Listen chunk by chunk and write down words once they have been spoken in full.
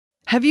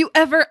Have you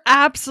ever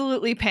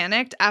absolutely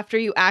panicked after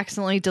you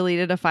accidentally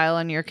deleted a file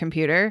on your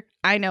computer?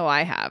 I know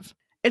I have.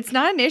 It's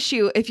not an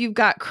issue if you've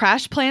got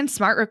CrashPlan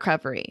Smart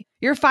Recovery.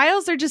 Your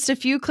files are just a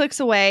few clicks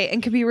away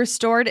and can be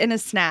restored in a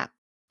snap.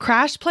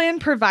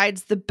 CrashPlan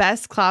provides the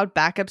best cloud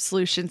backup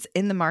solutions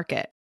in the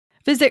market.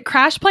 Visit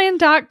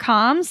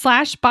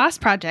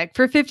crashplan.com/bossproject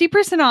for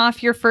 50%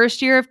 off your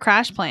first year of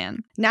CrashPlan.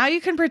 Now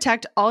you can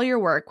protect all your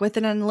work with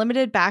an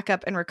unlimited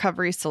backup and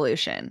recovery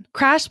solution.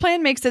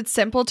 CrashPlan makes it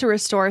simple to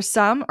restore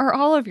some or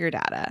all of your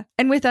data.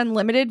 And with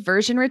unlimited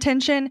version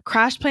retention,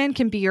 CrashPlan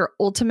can be your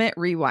ultimate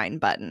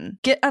rewind button.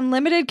 Get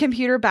unlimited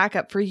computer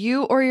backup for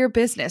you or your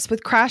business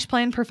with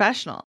CrashPlan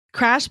Professional.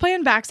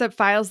 CrashPlan backs up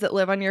files that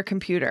live on your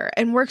computer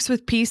and works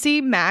with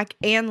PC, Mac,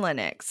 and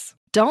Linux.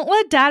 Don't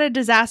let data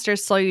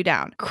disasters slow you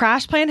down.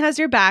 CrashPlan has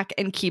your back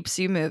and keeps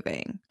you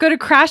moving. Go to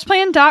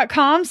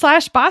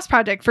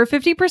crashplan.com/bossproject for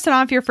 50%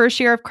 off your first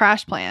year of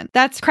CrashPlan.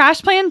 That's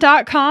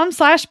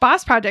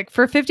crashplan.com/bossproject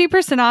for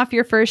 50% off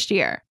your first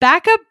year.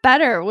 Back up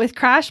better with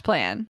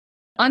CrashPlan.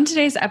 On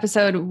today's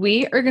episode,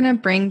 we are going to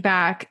bring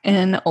back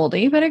an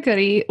oldie but a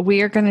goodie.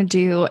 We are going to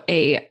do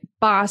a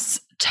boss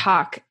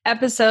talk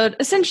episode,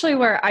 essentially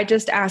where I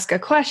just ask a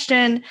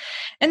question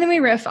and then we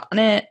riff on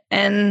it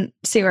and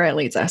see where it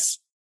leads us.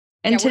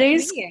 And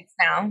today's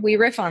now we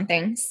riff on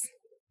things.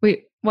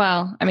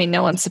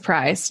 No one's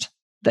surprised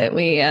that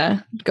we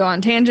go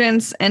on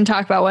tangents and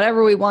talk about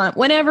whatever we want,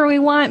 whenever we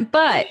want.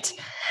 But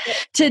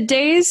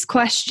today's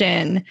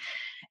question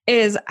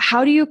is,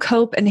 how do you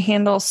cope and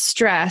handle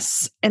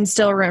stress and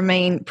still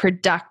remain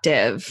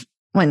productive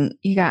when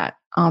you got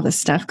all this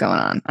stuff going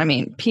on? I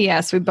mean,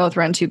 P.S., we both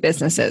run 2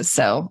 businesses,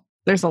 so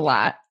there's a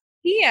lot.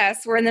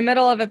 P.S., we're in the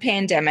middle of a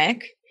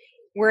pandemic.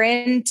 We're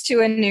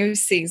into a new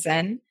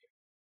season.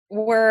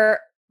 We're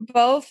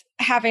both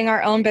having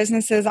our own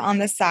businesses on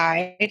the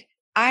side.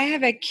 I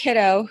have a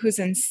kiddo who's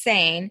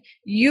insane.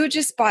 You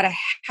just bought a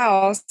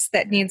house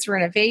that needs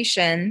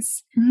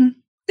renovations. Mm-hmm.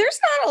 There's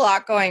not a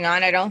lot going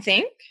on, I don't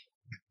think.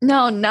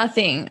 No,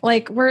 nothing.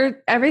 Like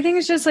everything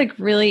is just like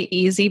really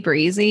easy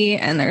breezy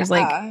and there's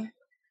like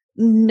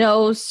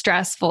no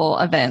stressful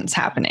events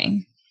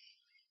happening.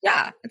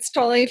 Yeah, it's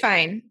totally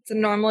fine. It's a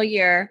normal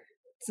year.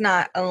 It's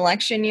not an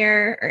election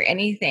year or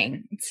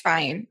anything. It's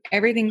fine.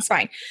 Everything's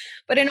fine.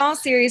 But in all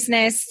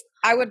seriousness,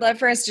 I would love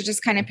for us to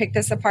just kind of pick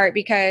this apart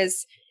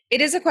because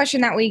it is a question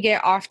that we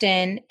get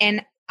often.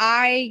 And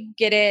I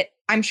get it.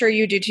 I'm sure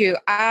you do too.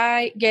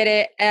 I get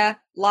it a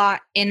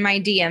lot in my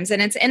DMs.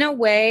 And it's in a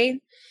way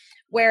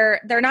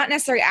where they're not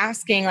necessarily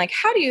asking, like,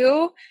 how do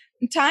you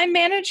time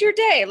manage your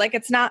day? Like,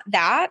 it's not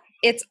that.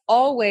 It's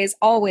always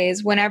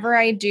whenever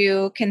I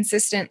do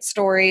consistent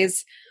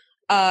stories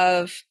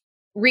of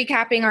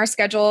recapping our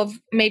schedule of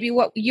maybe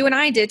what you and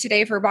I did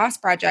today for Boss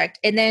Project,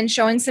 and then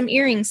showing some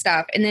earring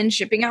stuff, and then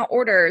shipping out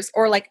orders,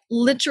 or like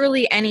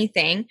literally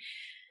anything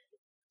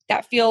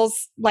that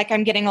feels like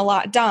I'm getting a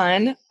lot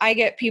done. I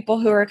get people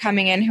who are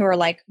coming in who are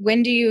like,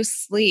 when do you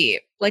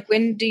sleep? Like,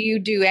 when do you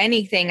do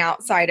anything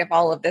outside of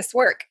all of this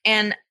work?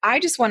 And I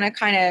just want to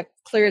kind of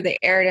clear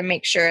the air to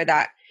make sure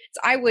that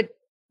I would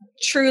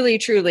truly,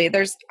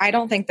 I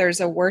don't think there's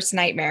a worse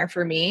nightmare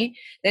for me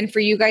than for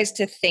you guys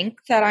to think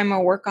that I'm a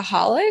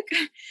workaholic,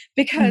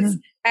 because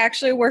I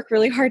actually work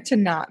really hard to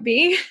not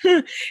be,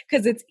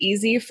 because it's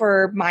easy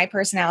for my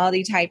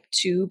personality type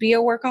to be a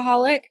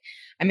workaholic.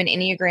 I'm an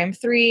Enneagram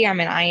 3. I'm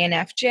an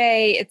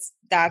INFJ.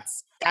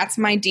 That's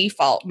my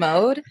default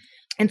mode.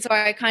 And so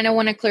I kind of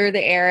want to clear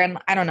the air and,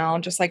 I don't know,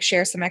 just like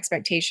share some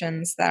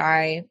expectations that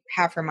I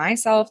have for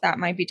myself that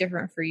might be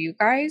different for you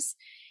guys.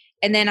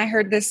 And then I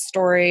heard this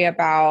story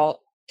about,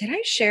 did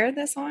I share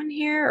this on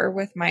here or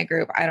with my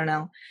group? I don't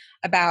know,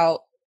 about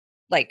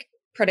like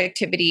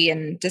productivity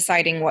and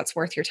deciding what's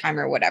worth your time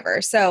or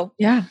whatever. So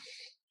yeah,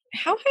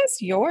 how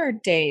has your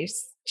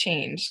days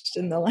changed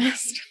in the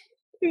last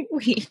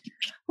week?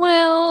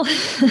 Well,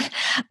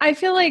 I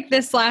feel like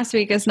this last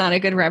week is not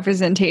a good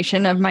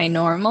representation of my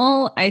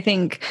normal. I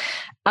think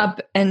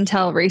up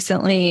until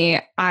recently,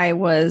 I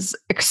was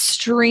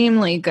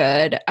extremely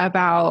good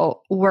about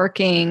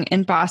working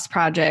in Boss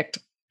Project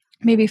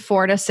maybe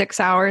 4 to 6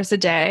 hours a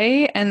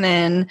day. And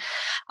then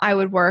I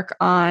would work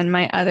on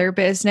my other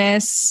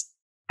business.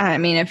 I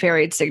mean, it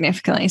varied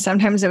significantly.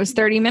 Sometimes it was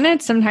 30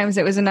 minutes. Sometimes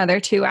it was another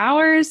 2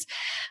 hours.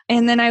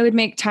 And then I would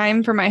make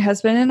time for my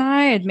husband and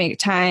I'd make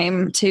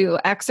time to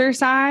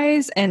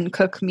exercise and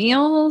cook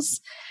meals,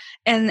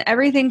 and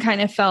everything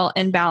kind of felt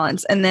in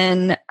balance. And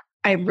then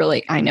I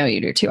know you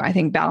do too. I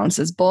think balance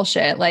is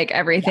bullshit. Like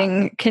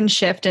everything can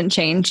shift and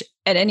change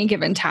at any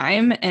given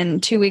time.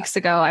 And 2 weeks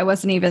ago, I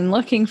wasn't even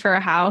looking for a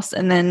house.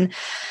 And then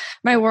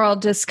my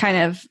world just kind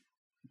of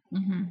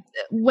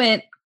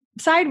went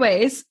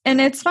sideways, and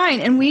it's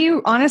fine. And we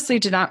honestly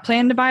did not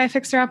plan to buy a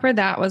fixer-upper.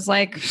 That was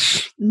like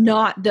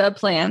not the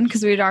plan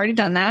because we had already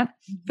done that.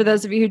 For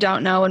those of you who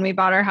don't know, when we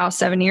bought our house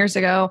 7 years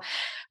ago,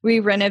 we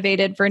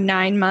renovated for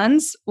 9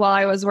 months while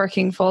I was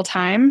working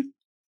full-time.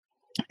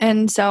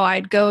 And so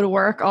I'd go to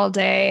work all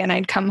day and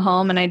I'd come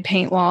home and I'd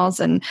paint walls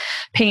and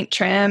paint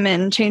trim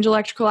and change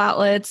electrical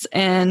outlets.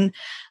 And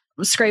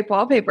scrape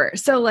wallpaper.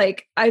 So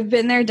like I've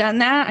been there, done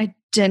that. I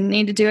didn't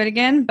need to do it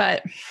again,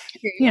 but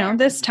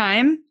this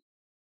time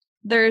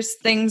there's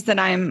things that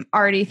I'm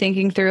already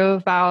thinking through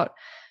about.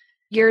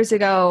 Years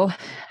ago,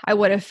 I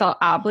would have felt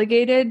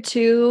obligated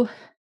to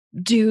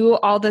do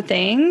all the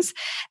things.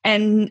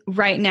 And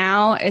right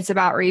now it's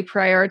about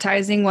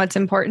reprioritizing what's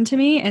important to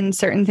me, and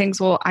certain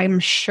things will, I'm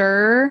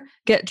sure,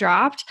 get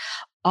dropped.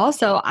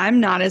 Also,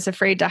 I'm not as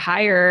afraid to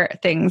hire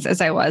things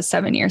as I was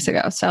 7 years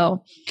ago.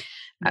 So,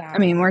 I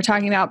mean, we're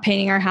talking about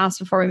painting our house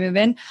before we move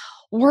in.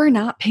 We're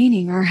not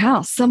painting our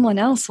house. Someone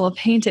else will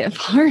paint it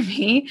for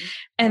me.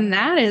 And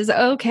that is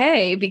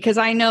okay, because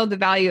I know the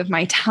value of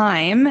my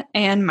time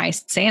and my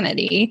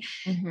sanity.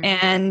 Mm-hmm.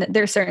 And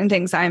there's certain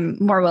things I'm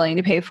more willing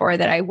to pay for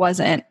that I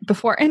wasn't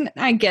before. And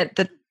I get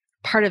that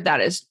part of that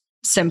is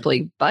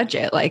simply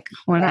budget. Like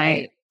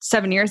when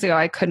 7 years ago,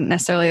 I couldn't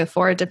necessarily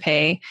afford to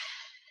pay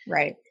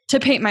to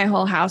paint my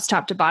whole house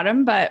top to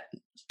bottom, but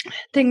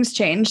things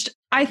changed.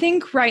 I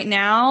think right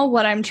now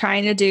what I'm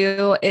trying to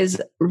do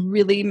is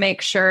really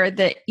make sure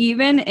that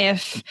even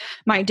if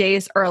my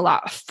days are a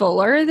lot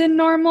fuller than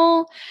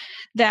normal,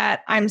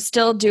 that I'm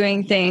still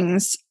doing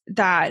things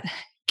that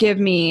give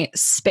me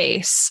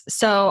space.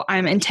 So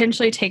I'm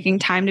intentionally taking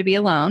time to be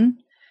alone.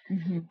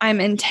 Mm-hmm. I'm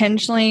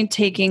intentionally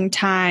taking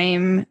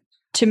time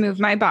to move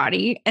my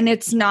body. And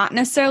it's not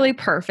necessarily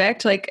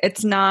perfect. Like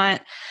it's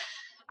not...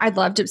 I'd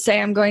love to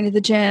say I'm going to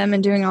the gym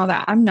and doing all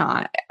that. I'm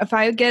not. If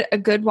I get a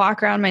good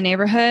walk around my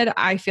neighborhood,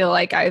 I feel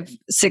like I've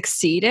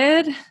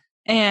succeeded.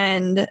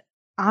 And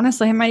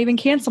honestly, I might even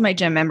cancel my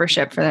gym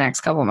membership for the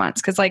next couple of months,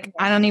 because like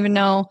I don't even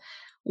know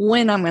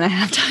when I'm going to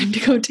have time to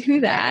go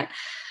do that.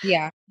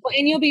 Yeah. Well,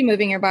 and you'll be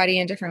moving your body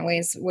in different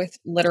ways with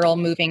literal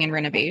moving and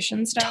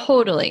renovation stuff.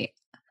 Totally.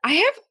 I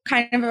have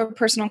kind of a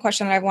personal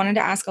question that I've wanted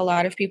to ask a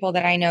lot of people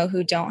that I know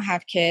who don't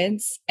have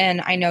kids.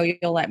 And I know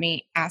you'll let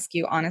me ask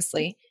you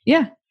honestly.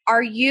 Yeah.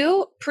 Are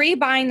you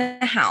pre-buying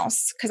the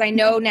house? Because I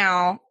know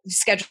now the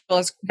schedule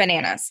is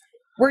bananas.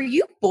 Were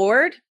you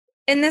bored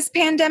in this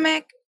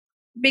pandemic?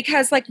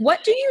 Because like,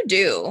 what do you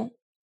do?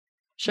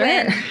 Sure.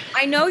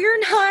 I know you're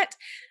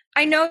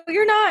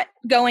not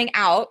going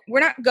out. We're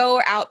not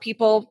go out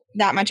people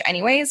that much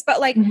anyways, but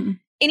like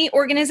any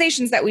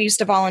organizations that we used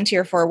to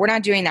volunteer for, we're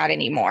not doing that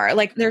anymore.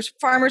 Like there's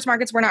farmers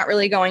markets we're not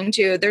really going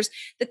to. There's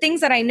the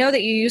things that I know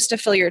that you used to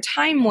fill your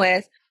time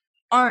with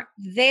aren't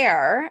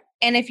there.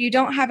 And if you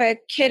don't have a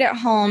kid at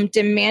home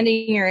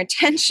demanding your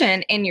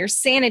attention and your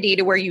sanity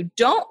to where you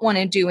don't want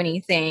to do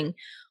anything,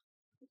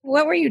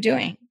 what were you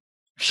doing?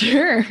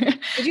 Sure.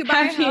 Did you buy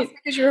a house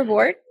because you were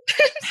bored?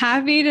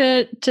 Happy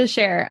to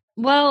share.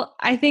 Well,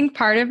 I think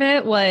part of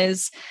it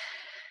was,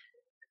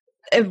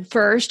 at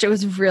first, it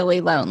was really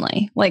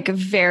lonely, like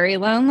very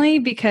lonely,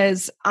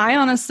 because I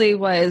honestly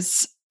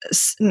was,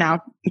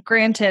 now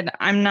granted,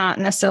 I'm not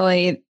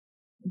necessarily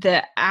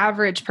the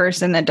average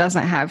person that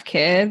doesn't have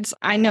kids.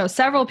 I know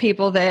several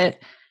people that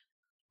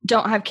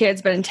don't have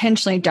kids, but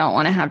intentionally don't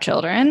want to have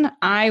children.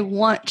 I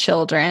want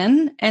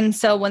children. And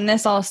so when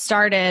this all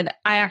started,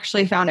 I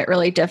actually found it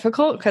really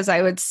difficult, because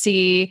I would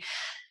see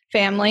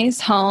families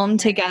home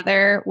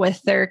together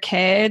with their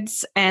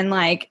kids. And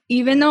like,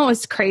 even though it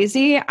was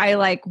crazy, I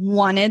like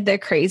wanted the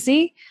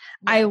crazy.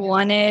 I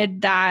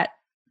wanted that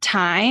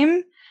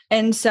time.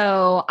 And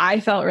so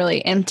I felt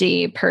really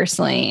empty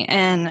personally,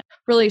 and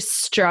really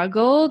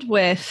struggled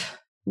with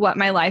what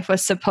my life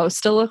was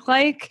supposed to look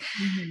like,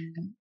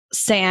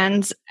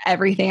 sans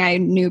everything I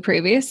knew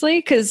previously.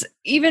 Because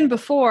even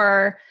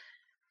before,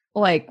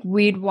 like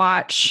we'd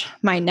watch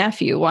my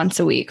nephew once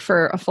a week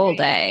for a full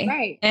day.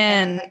 Right.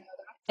 And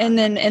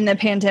then in the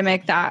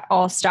pandemic, that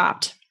all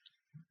stopped.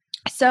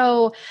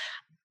 So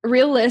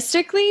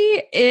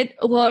realistically, it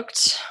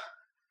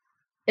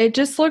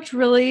just looked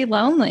really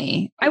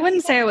lonely. I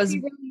wouldn't say it was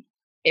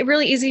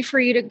really easy for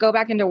you to go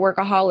back into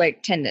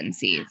workaholic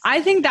tendencies.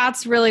 I think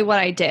that's really what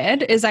I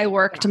did, is I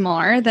worked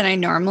more than I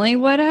normally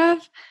would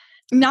have.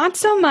 Not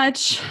so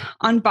much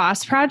on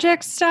boss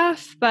project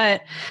stuff,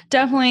 but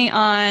definitely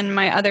on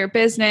my other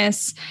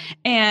business.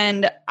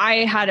 And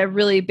I had a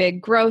really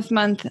big growth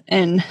month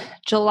in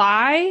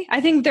July. I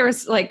think there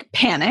was like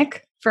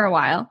panic for a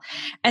while.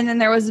 And then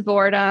there was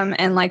boredom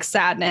and like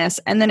sadness.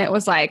 And then it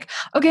was like,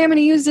 okay, I'm going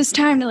to use this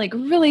time to like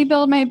really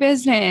build my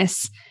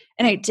business.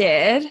 And I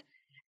did.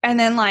 And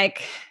then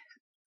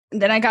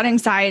then I got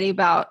anxiety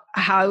about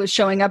how I was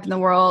showing up in the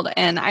world.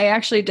 And I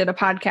actually did a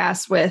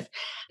podcast with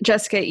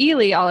Jessica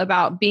Ely all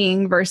about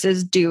being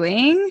versus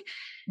doing.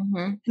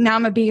 Now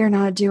I'm a beer,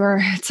 not a doer.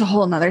 It's a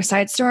whole nother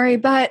side story,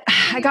 but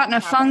I got in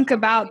a funk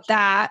about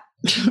that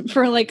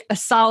for like a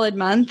solid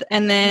month.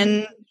 And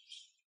then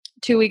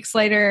 2 weeks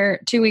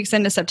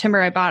into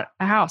September, I bought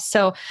a house.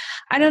 So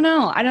I don't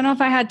know. I don't know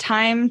if I had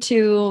time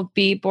to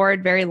be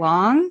bored very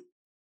long.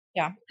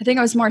 Yeah. I think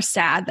I was more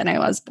sad than I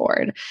was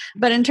bored.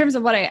 But in terms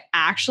of what I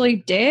actually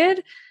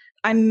did,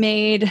 I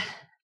made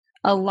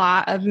a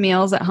lot of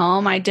meals at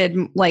home. I did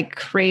like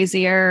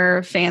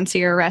crazier,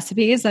 fancier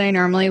recipes than I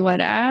normally would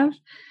have.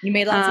 You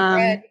made lots of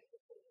bread.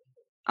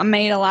 I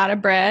made a lot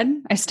of bread.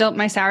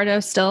 My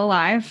sourdough's still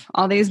alive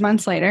all these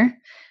months later.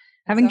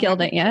 Haven't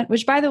killed it yet,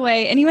 which, by the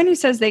way, anyone who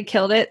says they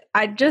killed it,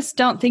 I just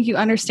don't think you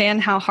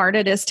understand how hard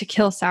it is to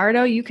kill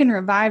sourdough. You can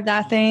revive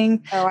that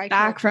thing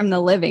back from the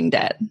living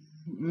dead.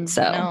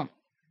 So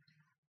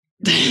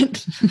no.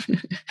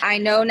 I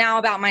know now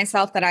about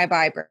myself that I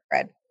buy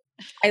bread.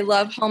 I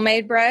love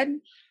homemade bread,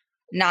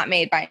 not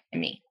made by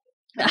me.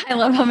 I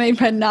love homemade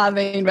bread, not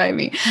made by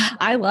me.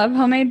 I love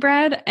homemade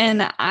bread,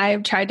 and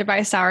I've tried to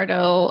buy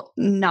sourdough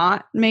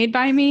not made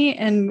by me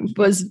and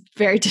was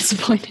very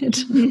disappointed.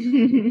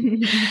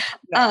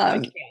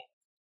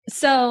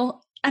 So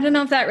I don't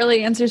know if that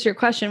really answers your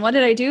question. What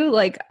did I do?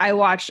 Like, I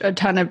watched a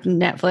ton of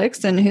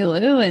Netflix and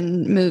Hulu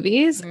and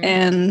movies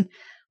and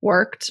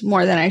worked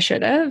more than I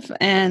should have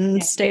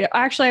and stayed.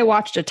 Actually, I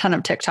watched a ton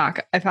of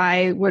TikTok. If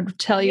I would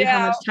tell you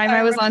how much time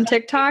I was on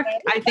TikTok,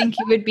 I think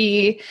you would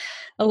be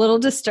a little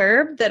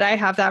disturbed that I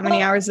have that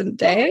many hours a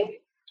day.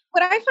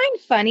 What I find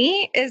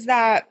funny is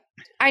that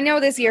I know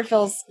this year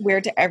feels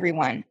weird to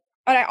everyone,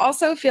 but I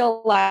also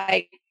feel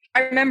like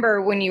I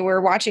remember when you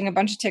were watching a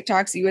bunch of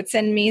TikToks, you would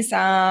send me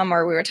some,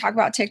 or we would talk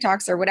about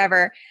TikToks or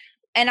whatever.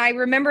 And I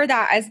remember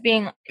that as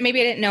being,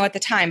 maybe I didn't know at the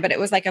time, but it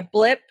was like a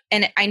blip,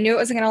 and I knew it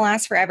wasn't going to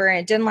last forever, and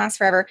it didn't last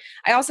forever.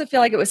 I also feel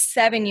like it was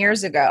 7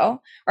 years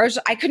ago, or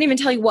I couldn't even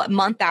tell you what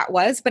month that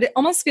was, but it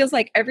almost feels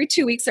like every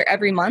 2 weeks or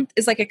every month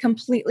is like a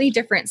completely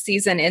different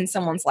season in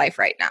someone's life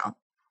right now.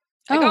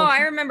 Like,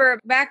 I remember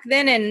back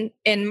then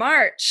in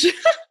March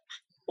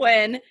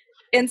when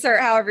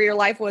insert however your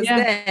life was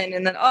then.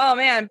 And then, oh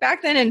man,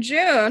 back then in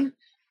June,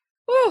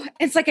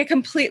 it's like a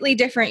completely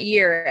different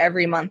year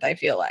every month, I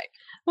feel like.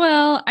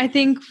 Well, I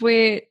think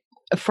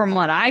from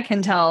what I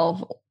can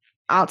tell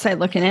outside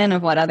looking in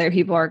of what other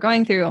people are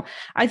going through,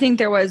 I think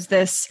there was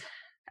this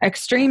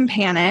extreme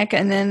panic,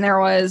 and then there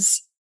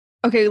was,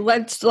 okay,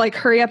 let's like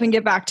hurry up and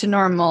get back to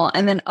normal.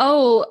 And then,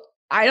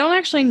 I don't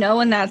actually know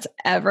when that's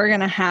ever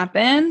going to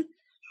happen,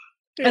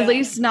 at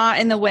least not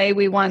in the way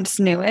we once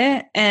knew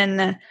it.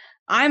 And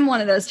I'm one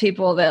of those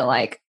people that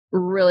like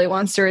really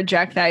wants to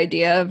reject the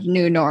idea of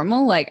new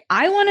normal. Like,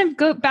 I want to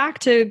go back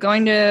to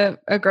going to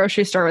a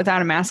grocery store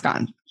without a mask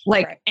on.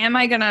 Like, am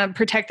I going to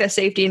protect the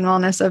safety and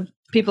wellness of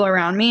people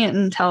around me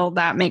until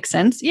that makes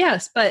sense?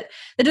 Yes, but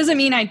it doesn't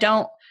mean I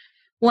don't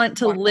want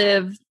to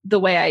live the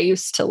way I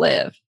used to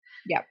live.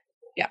 Yep.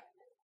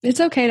 It's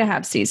okay to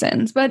have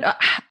seasons, but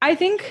I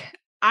think,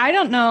 I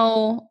don't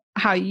know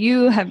how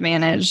you have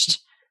managed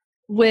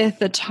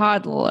with a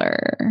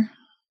toddler.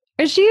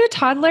 Is she a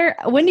toddler?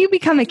 When do you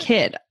become a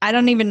kid? I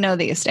don't even know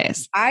these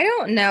days. I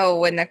don't know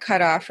when the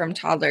cutoff from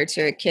toddler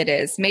to a kid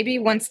is. Maybe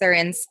once they're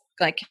in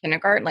like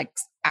kindergarten, like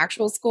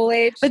actual school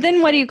age. But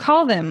then what do you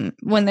call them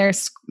when they're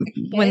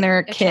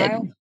a kid?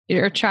 Child?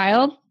 You're a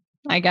child,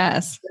 I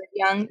guess.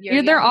 Young.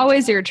 They're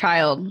always your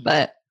child,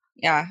 but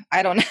yeah,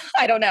 I don't know.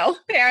 I don't know.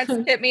 Parents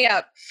hit me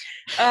up.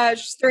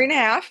 She's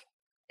 3.5.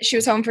 She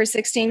was home for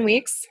 16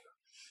 weeks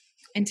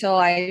until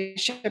I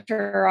shipped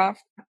her off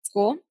to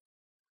school.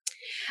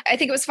 I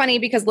think it was funny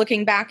because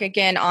looking back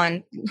again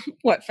on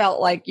what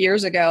felt like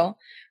years ago,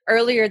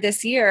 earlier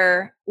this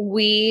year,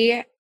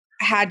 we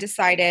had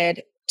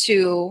decided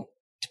to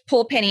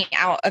pull Penny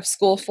out of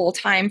school full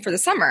time for the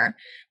summer.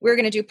 We were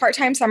going to do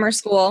part-time summer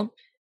school,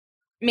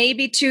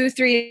 maybe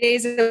 2-3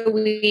 days a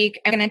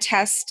week. I'm going to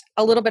test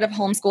a little bit of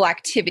homeschool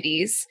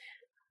activities.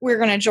 We're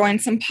going to join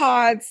some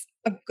pods.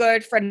 A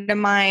good friend of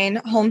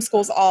mine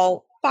homeschools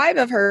all 5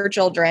 of her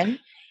children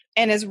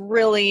and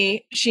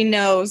she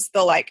knows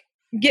the like,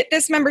 get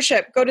this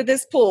membership, go to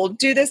this pool,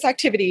 do this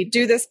activity,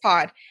 do this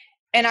pod.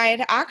 And I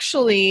had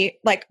actually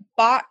like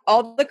bought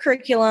all the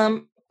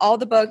curriculum, all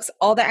the books,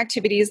 all the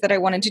activities that I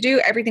wanted to do.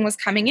 Everything was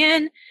coming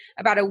in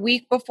about a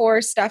week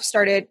before stuff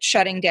started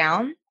shutting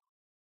down.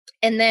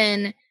 And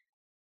then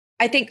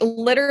I think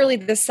literally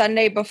the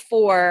Sunday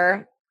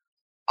before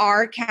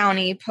our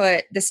county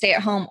put the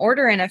stay-at-home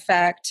order in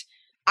effect,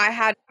 I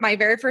had my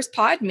very first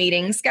pod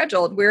meeting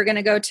scheduled. We were going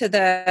to go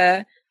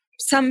to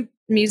some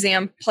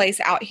museum place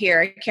out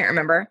here, I can't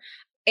remember,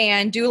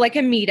 and do like a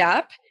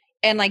meetup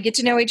and like get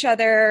to know each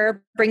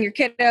other, bring your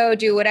kiddo,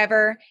 do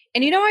whatever.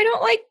 And I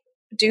don't like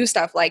do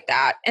stuff like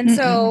that. And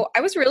so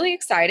I was really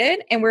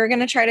excited, and we were going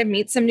to try to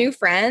meet some new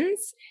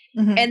friends.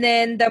 And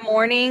then the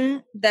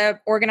morning, the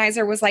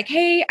organizer was like,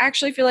 hey, I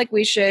actually feel like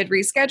we should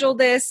reschedule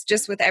this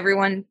just with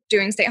everyone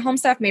doing stay-at-home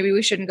stuff. Maybe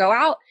we shouldn't go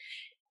out.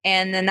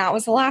 And then that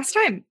was the last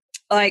time.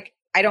 Like,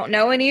 I don't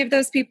know any of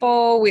those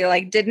people. We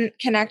like didn't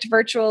connect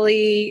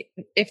virtually.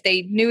 If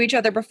they knew each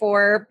other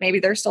before,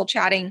 maybe they're still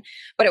chatting.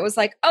 But it was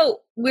like,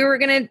 we were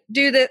going to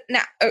do this.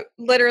 Now,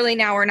 literally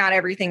now or not,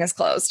 everything is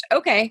closed.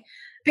 Okay.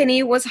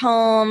 Penny was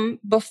home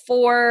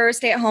before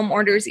stay-at-home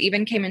orders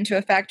even came into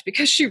effect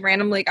because she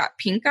randomly got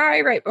pink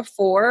eye right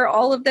before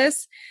all of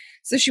this.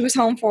 So she was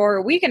home for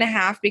a week and a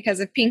half because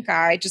of pink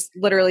eye, just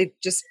literally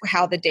just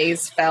how the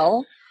days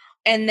fell.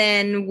 And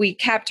then we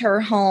kept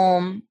her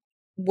home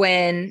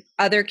when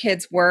other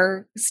kids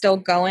were still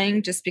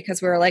going, just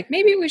because we were like,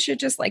 maybe we should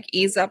just like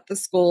ease up the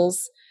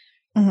school's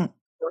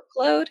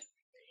workload.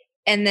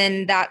 And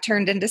then that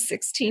turned into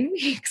 16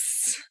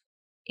 weeks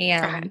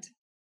and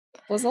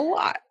was a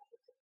lot.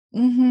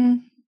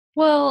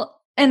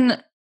 Well,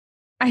 And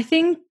I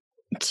think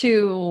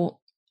to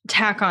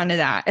tack onto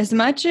that, as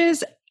much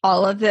as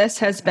all of this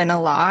has been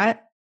a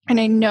lot, and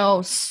I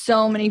know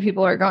so many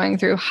people are going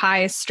through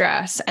high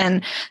stress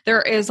and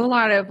there is a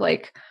lot of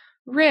like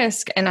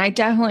risk, and I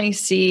definitely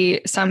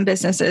see some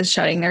businesses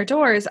shutting their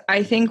doors.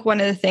 I think one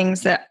of the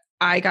things that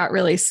I got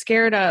really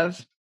scared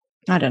of,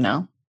 I don't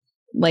know,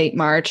 late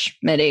March,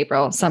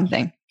 mid-April,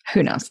 something,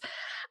 who knows.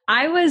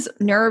 I was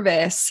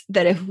nervous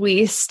that if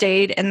we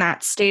stayed in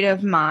that state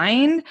of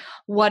mind,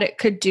 what it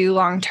could do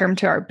long-term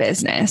to our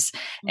business.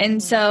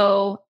 And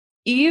so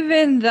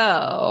even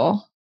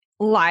though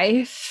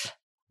life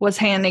was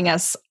handing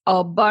us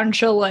a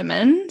bunch of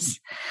lemons,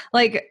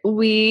 like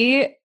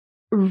we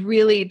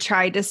really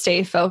tried to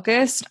stay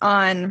focused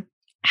on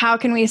how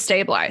can we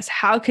stabilize?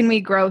 How can we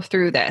grow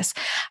through this?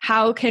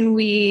 How can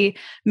we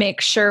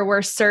make sure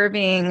we're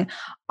serving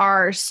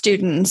our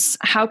students?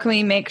 How can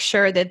we make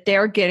sure that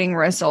they're getting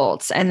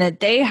results and that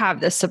they have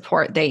the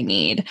support they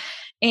need?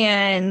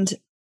 And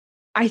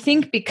I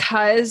think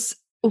because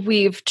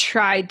we've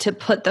tried to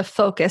put the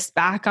focus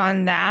back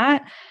on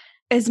that,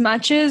 as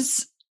much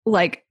as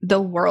like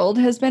the world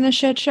has been a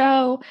shit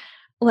show,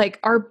 like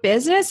our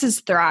business is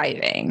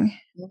thriving.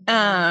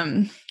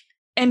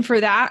 And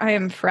for that, I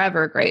am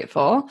forever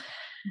grateful.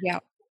 Yeah.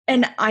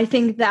 And I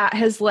think that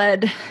has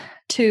led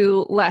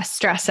to less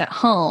stress at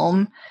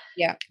home.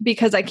 Yeah.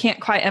 Because I can't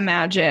quite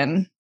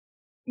imagine.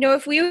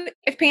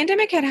 If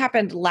pandemic had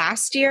happened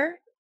last year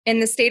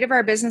and the state of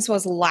our business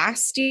was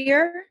last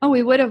year. Oh,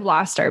 we would have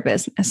lost our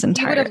business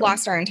entirely. We would have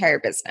lost our entire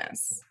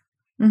business.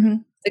 Mm-hmm.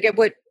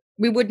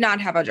 We would not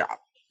have a job.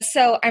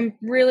 So I'm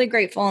really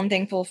grateful and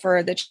thankful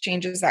for the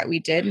changes that we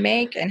did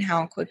make and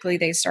how quickly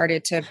they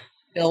started to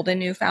build a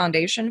new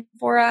foundation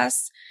for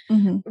us.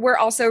 Mm-hmm. We're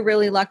also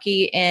really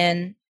lucky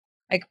in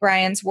like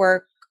Brian's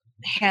work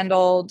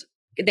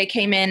they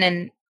came in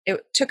and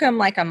it took them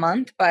like a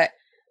month, but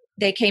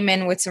they came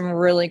in with some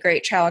really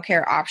great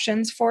childcare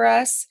options for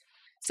us.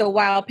 So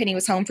while Penny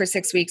was home for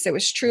 6 weeks, it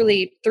was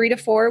truly 3 to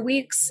 4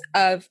 weeks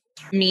of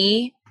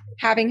me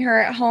having her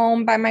at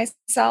home by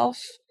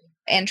myself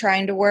and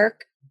trying to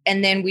work.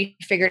 And then we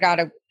figured out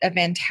a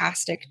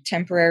fantastic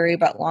temporary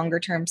but longer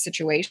term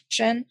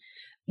situation,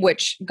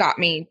 which got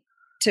me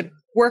to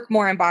work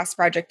more in Boss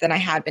Project than I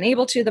had been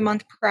able to the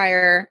month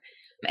prior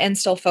and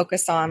still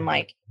focus on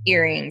like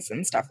earrings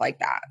and stuff like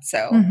that.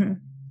 So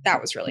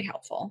that was really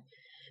helpful.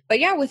 But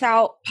yeah,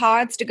 without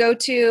pods to go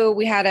to,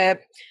 we had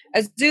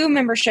a zoo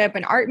membership,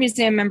 an art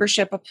museum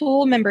membership, a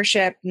pool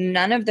membership.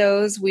 None of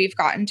those we've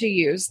gotten to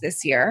use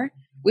this year.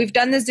 We've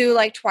done the zoo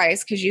like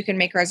twice because you can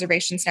make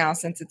reservations now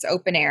since it's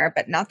open air,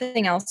 but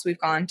nothing else we've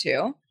gone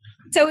to.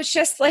 So it's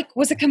just like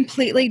was a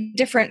completely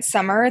different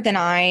summer than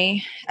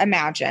I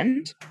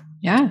imagined.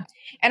 Yeah.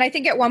 And I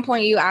think at one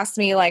point you asked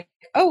me like,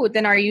 oh,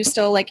 then are you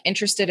still like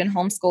interested in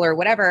homeschool or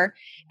whatever?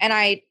 And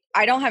I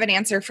don't have an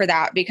answer for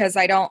that because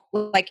I don't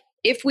like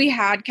if we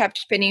had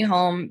kept Penny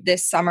home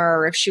this summer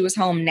or if she was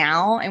home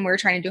now and we were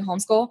trying to do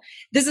homeschool,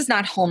 this is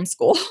not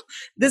homeschool.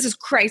 This is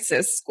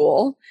crisis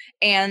school.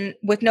 And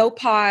with no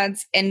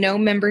pods and no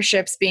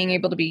memberships being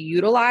able to be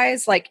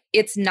utilized, like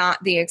it's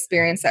not the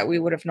experience that we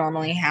would have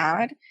normally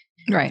had.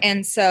 Right.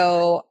 And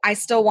so I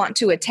still want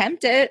to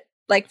attempt it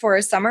like for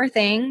a summer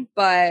thing,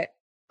 but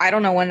I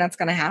don't know when that's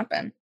going to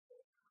happen.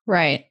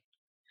 Right.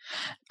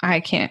 I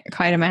can't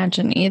quite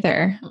imagine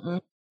either.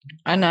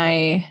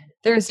 And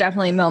there's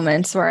definitely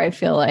moments where I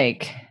feel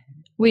like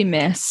we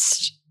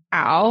missed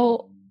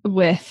out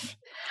with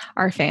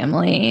our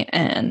family.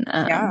 And,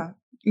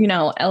 you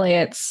know,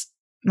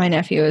 my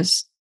nephew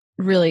is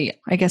really,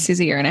 I guess he's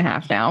a year and a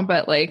half now,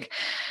 but like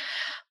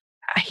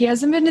he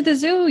hasn't been to the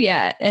zoo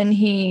yet. And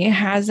he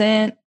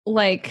hasn't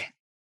like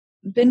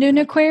been to an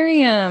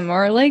aquarium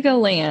or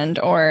Legoland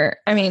or,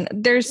 I mean,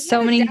 there's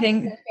so many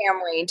things.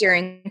 Family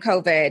during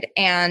COVID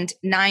and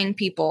 9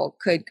 people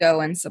could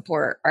go and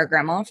support our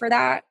grandma for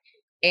that.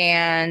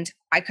 And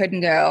I couldn't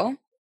go,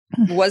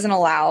 wasn't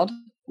allowed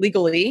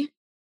legally.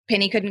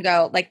 Penny couldn't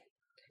go. Like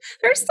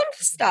there's some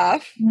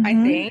stuff, I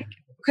think.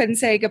 Couldn't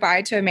say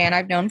goodbye to a man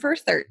I've known for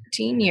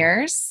 13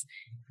 years.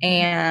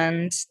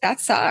 And that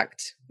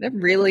sucked. It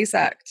really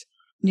sucked.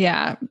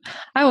 Yeah.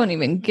 I won't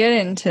even get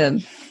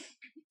into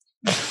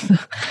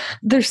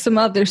there's some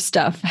other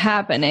stuff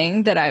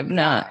happening that I'm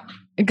not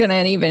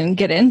gonna even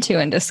get into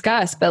and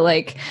discuss, but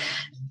like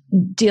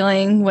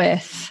dealing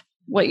with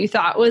what you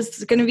thought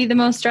was going to be the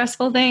most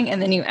stressful thing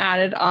and then you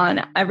added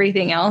on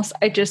everything else.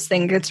 I just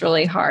think it's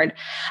really hard.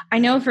 I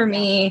know for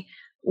me,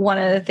 one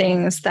of the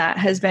things that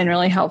has been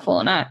really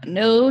helpful, and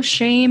no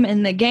shame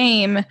in the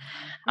game,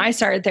 I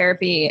started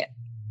therapy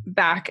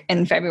back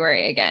in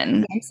February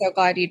again. I'm so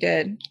glad you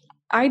did.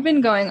 I'd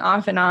been going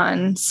off and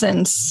on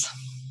since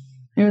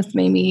it was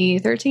maybe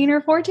 13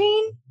 or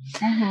 14,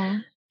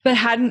 but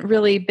hadn't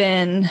really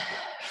been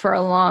for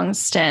a long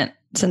stint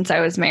since I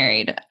was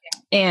married.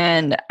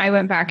 And I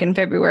went back in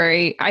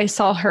February. I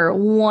saw her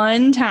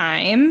one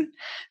time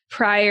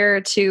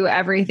prior to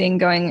everything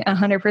going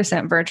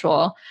 100%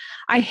 virtual.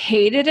 I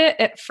hated it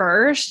at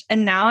first.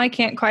 And now I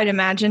can't quite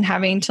imagine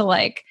having to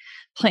like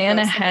plan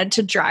ahead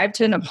to drive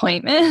to an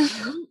appointment.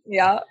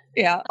 Yeah.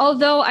 Yeah.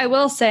 Although I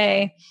will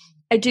say,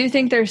 I do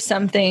think there's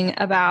something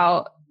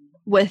about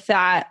with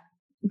that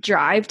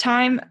drive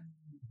time.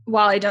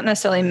 While I don't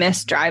necessarily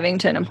miss driving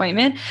to an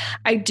appointment,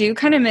 I do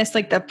kind of miss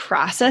like the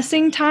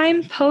processing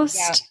time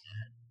post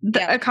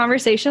a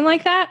conversation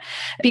like that,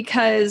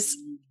 because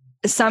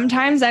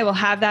sometimes I will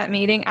have that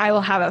meeting. I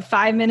will have a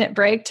 5-minute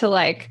break to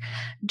like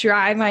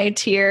dry my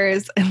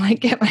tears and like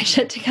get my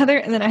shit together.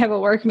 And then I have a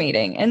work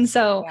meeting. And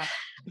so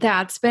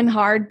that's been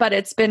hard, but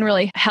it's been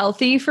really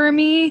healthy for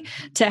me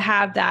to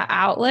have that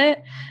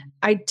outlet.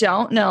 I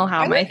don't know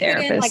how my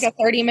therapist put in like a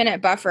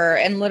 30-minute buffer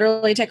and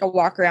literally take a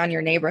walk around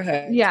your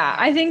neighborhood. Yeah.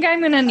 I think I'm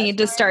going to need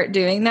to start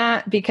doing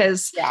that,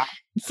 because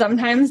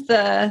sometimes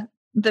the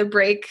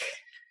break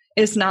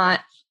is not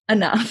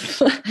enough.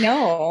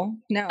 No.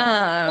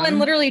 Well, and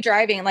literally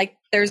driving, like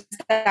there's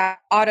that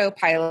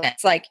autopilot.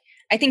 It's like,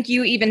 I think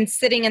you even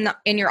sitting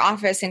in your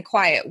office in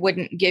quiet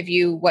wouldn't give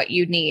you what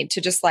you need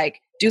to just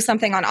like do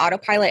something on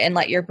autopilot and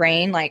let your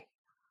brain like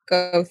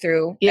go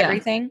through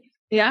everything.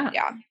 Yeah.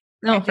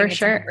 No, for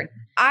sure. Important.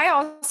 I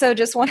also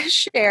just want to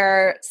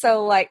share.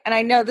 So like, and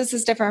I know this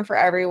is different for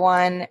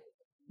everyone,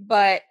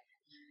 but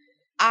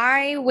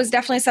I was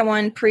definitely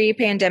someone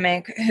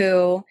pre-pandemic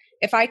who,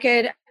 if I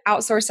could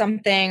outsource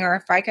something, or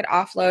if I could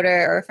offload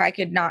it, or if I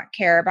could not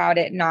care about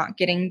it not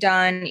getting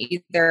done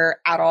either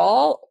at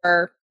all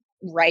or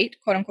right,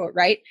 quote unquote,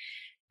 right,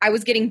 I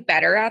was getting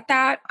better at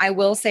that. I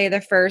will say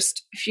the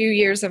first few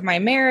years of my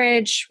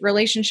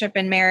relationship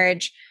and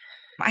marriage,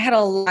 I had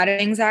a lot of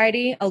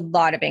anxiety.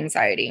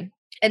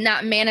 And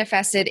that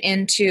manifested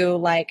into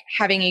like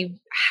having a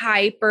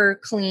hyper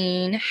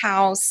clean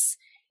house,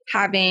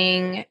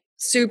 having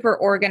super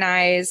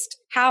organized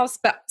house,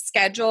 but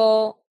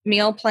schedule,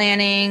 meal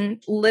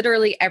planning,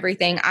 literally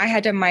everything. I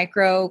had to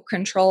micro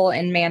control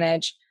and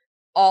manage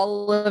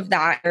all of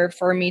that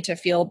for me to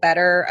feel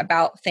better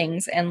about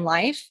things in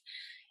life.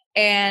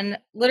 And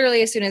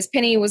literally as soon as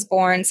Penny was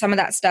born, some of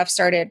that stuff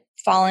started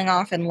falling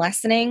off and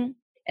lessening.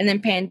 And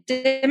then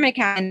pandemic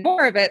and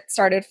more of it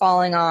started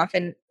falling off.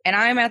 And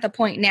I'm at the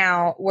point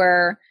now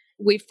where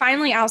we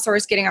finally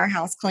outsourced getting our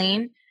house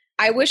clean.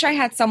 I wish I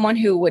had someone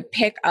who would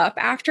pick up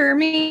after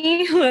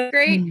me.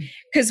 Great.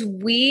 Because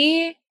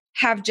we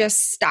have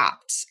just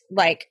stopped.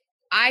 Like,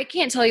 I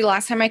can't tell you the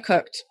last time I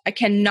cooked. I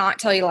cannot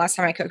tell you the last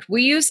time I cooked.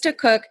 We used to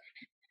cook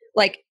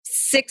like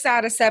 6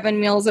 out of 7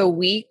 meals a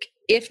week,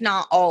 if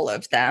not all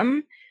of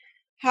them.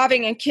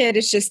 Having a kid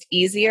is just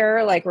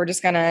easier. Like, we're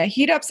just going to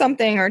heat up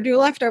something or do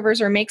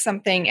leftovers or make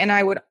something. And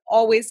I would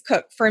always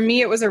cook. For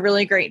me, it was a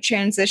really great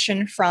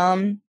transition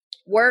from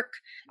work.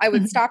 I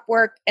would stop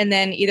work and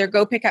then either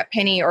go pick up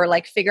Penny or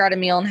like figure out a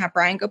meal and have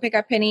Brian go pick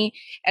up Penny.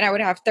 And I would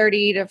have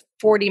 30 to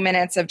 40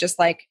 minutes of just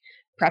like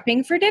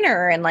prepping for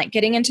dinner and like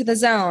getting into the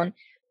zone.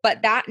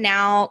 But that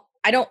now,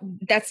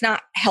 that's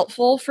not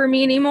helpful for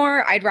me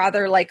anymore. I'd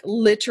rather like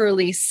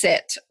literally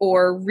sit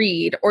or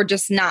read or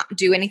just not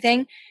do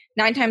anything.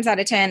 9 times out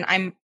of 10,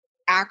 I'm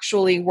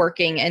actually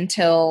working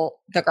until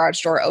the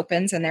garage door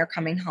opens and they're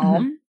coming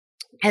home.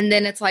 And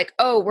then it's like,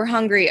 oh, we're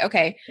hungry.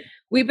 Okay.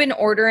 We've been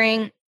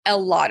ordering a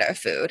lot of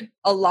food.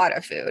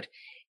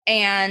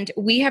 And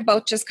we have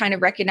both just kind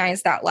of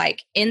recognized that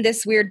like in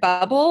this weird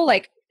bubble,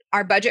 like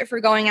our budget for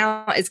going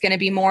out is going to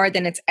be more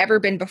than it's ever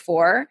been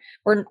before.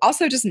 We're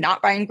also just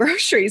not buying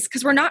groceries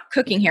because we're not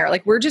cooking here.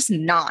 Like, we're just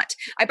not.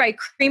 I buy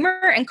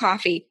creamer and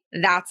coffee.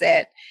 That's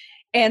it.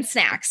 And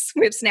snacks.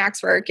 We have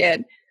snacks for our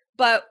kid.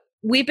 But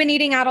we've been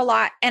eating out a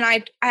lot. And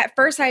at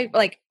first I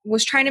like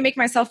was trying to make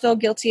myself feel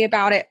guilty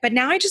about it. But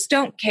now I just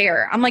don't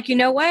care. I'm like, you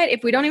know what?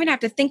 If we don't even have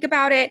to think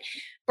about it,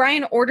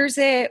 Brian orders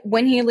it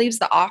when he leaves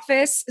the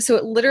office. So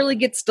it literally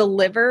gets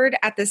delivered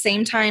at the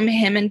same time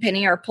him and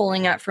Penny are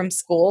pulling up from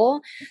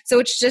school. So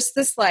it's just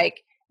this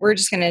like, we're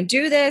just going to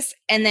do this.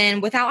 And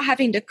then without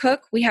having to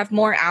cook, we have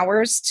more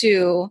hours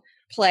to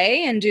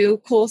play and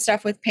do cool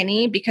stuff with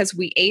Penny because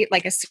we ate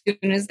like as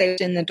soon as they were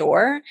in the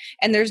door.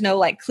 And there's no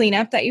like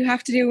cleanup that you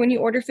have to do when you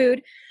order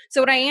food.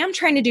 So what I am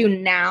trying to do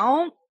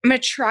now, I'm going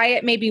to try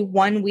it maybe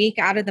 1 week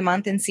out of the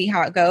month and see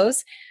how it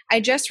goes. I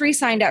just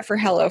re-signed up for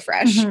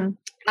HelloFresh.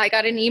 I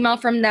got an email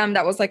from them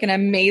that was like an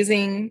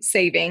amazing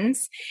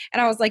savings. And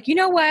I was like, you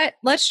know what?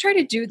 Let's try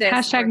to do this.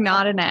 Hashtag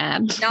not an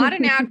ad. Not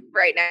an ad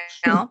right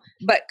now,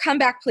 but come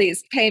back,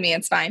 please. Pay me.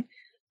 It's fine.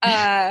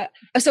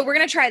 So we're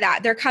going to try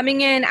that. They're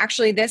coming in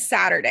actually this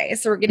Saturday.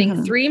 So we're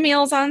getting 3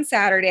 meals on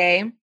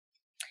Saturday.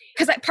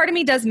 Because part of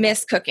me does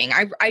miss cooking.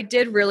 I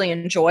did really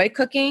enjoy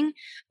cooking,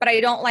 but I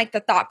don't like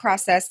the thought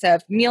process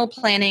of meal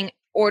planning,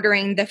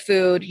 ordering the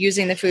food,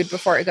 using the food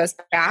before it goes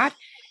bad.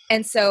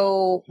 And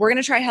so we're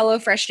going to try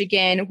HelloFresh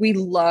again. We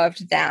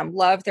loved them,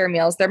 loved their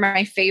meals. They're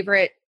my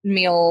favorite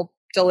meal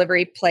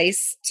delivery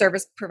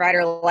service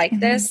provider like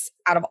this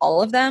out of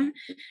all of them.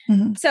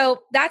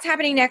 So that's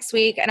happening next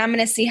week. And I'm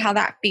going to see how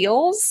that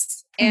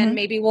feels. And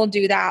maybe we'll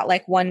do that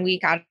like 1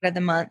 week out of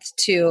the month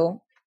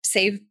to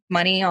save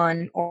money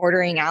on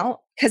ordering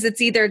out. Because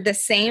it's either the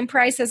same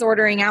price as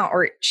ordering out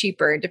or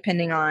cheaper,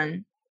 depending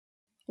on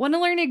Want to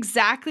learn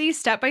exactly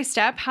step by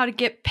step how to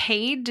get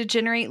paid to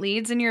generate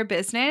leads in your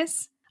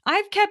business?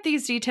 I've kept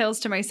these details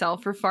to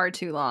myself for far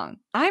too long.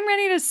 I'm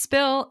ready to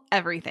spill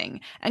everything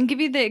and give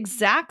you the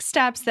exact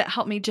steps that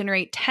help me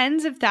generate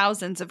tens of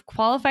thousands of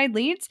qualified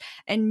leads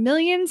and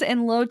millions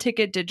in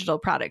low-ticket digital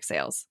product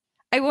sales.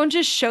 I won't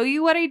just show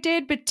you what I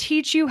did, but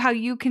teach you how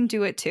you can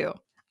do it too.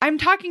 I'm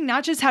talking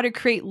not just how to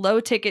create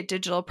low-ticket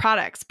digital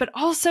products, but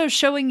also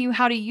showing you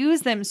how to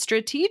use them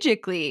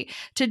strategically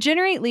to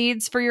generate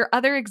leads for your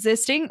other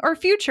existing or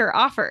future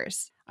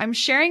offers. I'm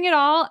sharing it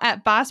all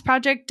at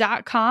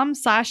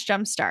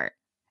bossproject.com/jumpstart,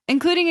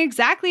 including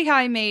exactly how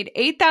I made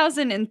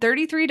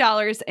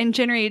 $8,033 and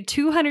generated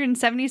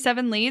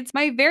 277 leads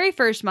my very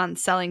first month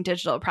selling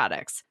digital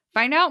products.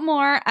 Find out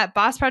more at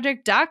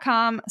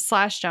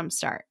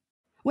bossproject.com/jumpstart.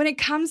 When it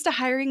comes to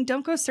hiring,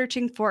 don't go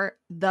searching for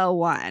the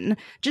one.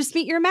 Just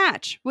meet your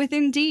match with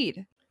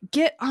Indeed.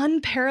 Get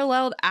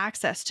unparalleled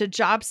access to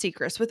job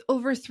seekers with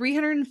over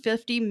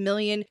 350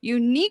 million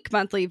unique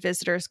monthly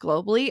visitors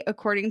globally,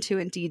 according to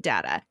Indeed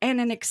data,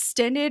 and an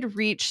extended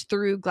reach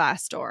through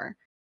Glassdoor.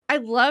 I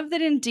love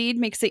that Indeed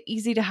makes it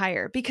easy to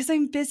hire because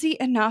I'm busy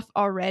enough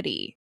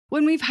already.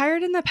 When we've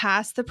hired in the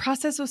past, the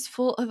process was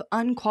full of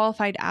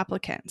unqualified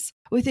applicants.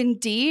 With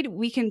Indeed,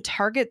 we can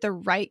target the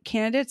right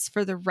candidates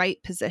for the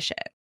right position.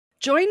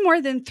 Join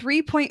more than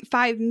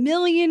 3.5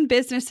 million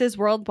businesses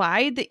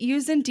worldwide that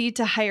use Indeed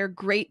to hire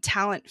great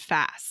talent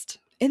fast.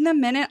 In the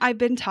minute I've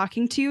been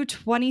talking to you,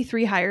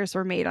 23 hires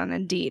were made on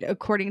Indeed,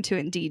 according to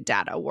Indeed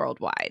data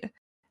worldwide.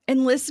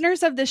 And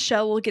listeners of this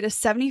show will get a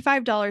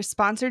 $75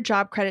 sponsored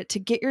job credit to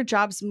get your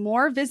jobs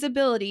more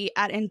visibility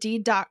at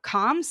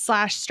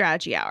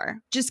Indeed.com/Strategy Hour.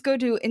 Just go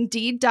to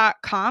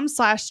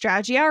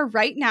Indeed.com/Strategy Hour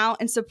right now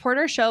and support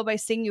our show by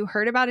saying you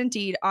heard about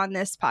Indeed on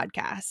this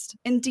podcast.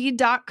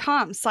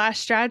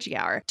 Indeed.com/Strategy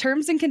Hour.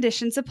 Terms and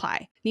conditions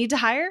apply. Need to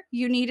hire?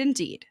 You need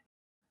Indeed.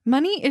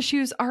 Money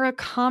issues are a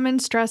common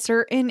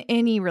stressor in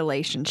any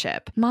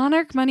relationship.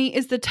 Monarch Money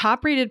is the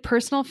top-rated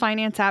personal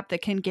finance app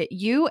that can get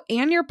you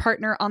and your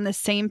partner on the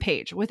same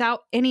page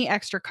without any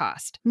extra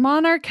cost.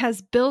 Monarch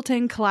has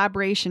built-in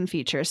collaboration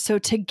features, so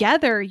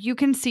together you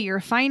can see your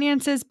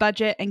finances,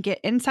 budget, and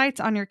get insights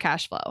on your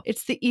cash flow.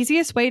 It's the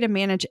easiest way to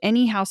manage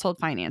any household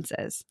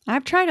finances.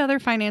 I've tried other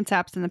finance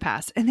apps in the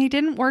past, and they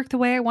didn't work the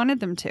way I wanted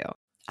them to.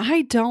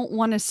 I don't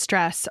want to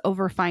stress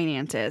over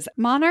finances.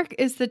 Monarch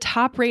is the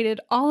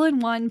top-rated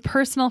all-in-one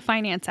personal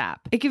finance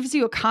app. It gives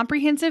you a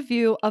comprehensive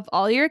view of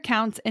all your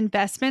accounts,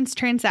 investments,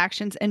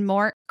 transactions, and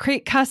more.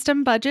 Create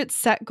custom budgets,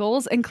 set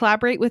goals, and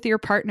collaborate with your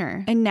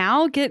partner. And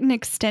now get an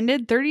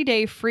extended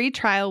 30-day free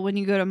trial when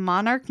you go to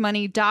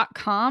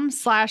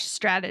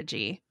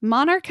monarchmoney.com/strategy.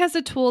 Monarch has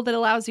a tool that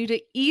allows you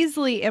to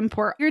easily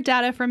import your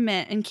data from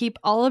Mint and keep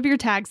all of your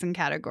tags and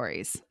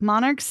categories.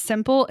 Monarch's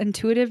simple,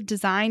 intuitive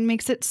design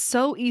makes it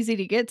so easy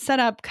to get set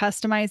up,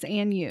 customize,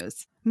 and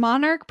use.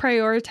 Monarch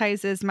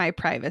prioritizes my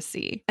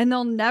privacy, and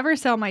they'll never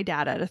sell my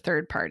data to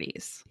third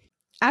parties.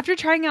 After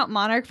trying out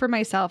Monarch for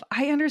myself,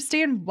 I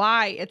understand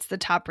why it's the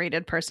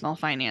top-rated personal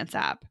finance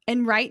app.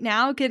 And right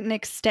now, get an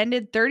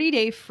extended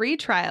 30-day free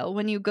trial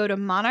when you go to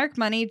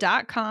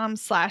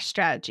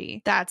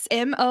monarchmoney.com/strategy. That's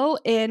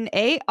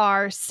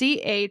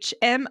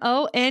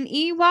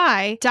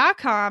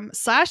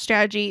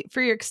monarchmoney.com/strategy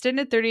for your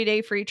extended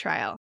 30-day free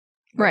trial.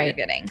 Right.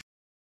 You're getting.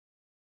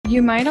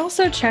 You might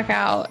also check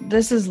out,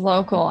 this is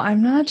local.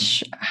 I'm not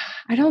sure.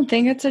 I don't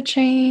think it's a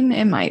chain.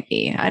 It might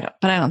be. But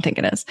I don't think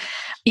it is.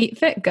 Eat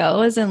Fit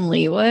Go is in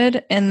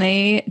Leawood, and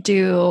they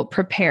do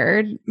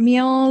prepared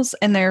meals,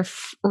 and they're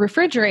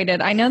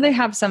refrigerated. I know they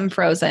have some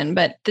frozen,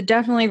 but the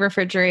definitely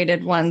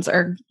refrigerated ones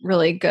are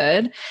really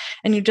good.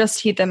 And you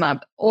just heat them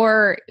up.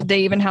 Or they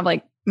even have,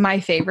 like, my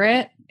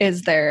favorite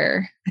is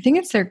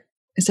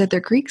is it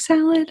their Greek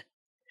salad?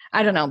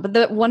 I don't know,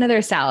 but one of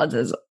their salads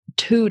is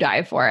to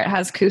die for. It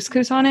has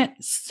couscous on it.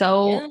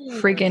 So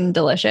freaking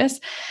delicious.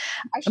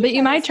 But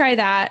you might try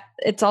that.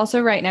 It's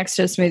also right next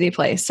to a smoothie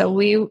place. So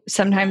we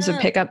sometimes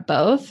would pick up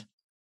both.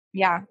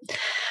 Yeah.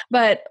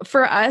 But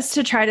for us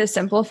to try to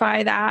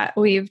simplify that,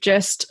 we've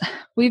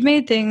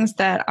made things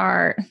that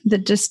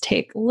just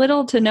take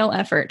little to no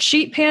effort.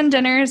 Sheet pan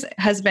dinners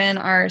has been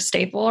our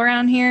staple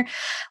around here.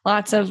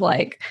 Lots of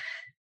like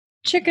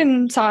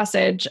chicken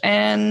sausage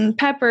and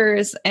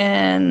peppers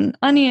and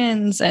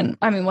onions and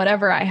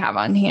whatever I have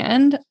on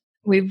hand.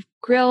 We've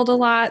grilled a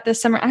lot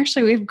this summer.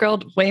 Actually, we've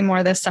grilled way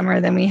more this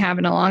summer than we have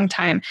in a long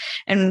time.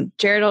 And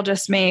Jared will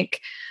just make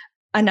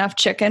enough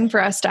chicken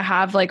for us to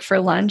have like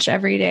for lunch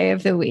every day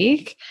of the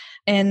week.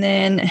 And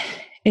then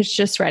it's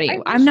just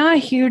ready. I'm not a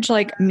huge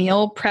like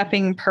meal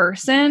prepping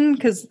person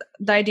because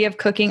the idea of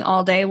cooking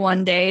all day,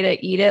 one day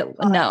to eat it,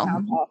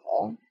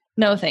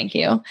 no, thank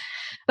you.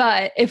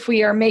 But if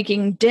we are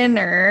making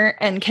dinner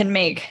and can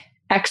make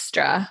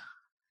extra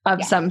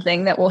of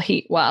something that will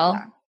heat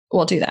well,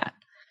 we'll do that.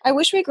 I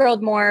wish we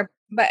grilled more,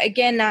 but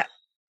again,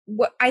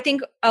 I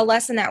think a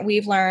lesson that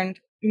we've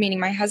learned, meaning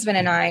my husband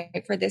and I,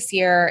 for this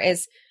year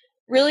is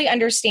really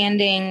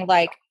understanding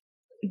like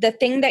the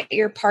thing that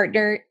your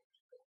partner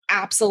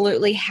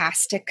absolutely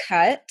has to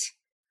cut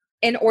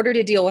in order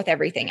to deal with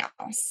everything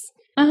else.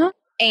 Uh-huh.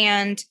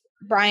 And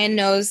Brian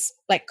knows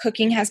like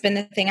cooking has been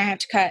the thing I have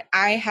to cut.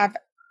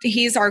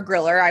 He's our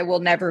griller. I will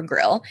never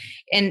grill.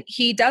 And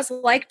he does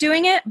like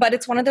doing it, but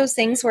it's one of those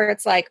things where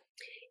it's like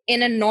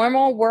in a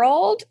normal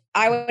world,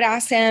 I would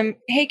ask him,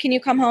 hey, can you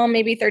come home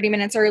maybe 30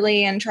 minutes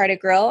early and try to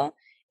grill?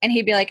 And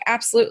he'd be like,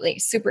 absolutely,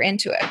 super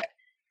into it.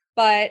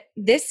 But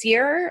this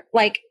year,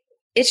 like,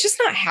 it's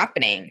just not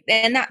happening.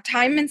 And that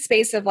time and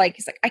space of like,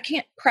 he's like, I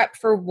can't prep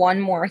for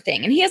one more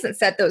thing. And he hasn't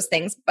said those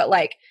things, but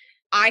like,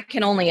 I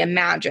can only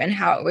imagine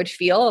how it would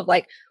feel of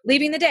like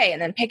leaving the day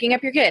and then picking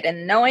up your kid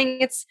and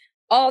knowing it's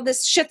all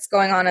this shit's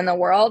going on in the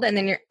world. And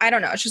then I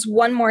don't know, it's just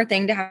one more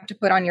thing to have to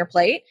put on your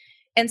plate.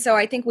 And so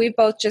I think we've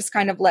both just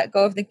kind of let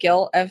go of the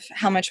guilt of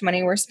how much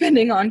money we're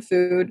spending on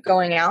food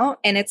going out.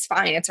 And it's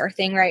fine. It's our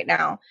thing right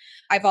now.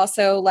 I've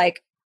also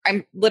like,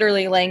 I'm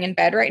literally laying in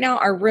bed right now.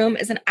 Our room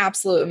is an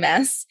absolute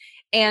mess.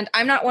 And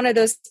I'm not one of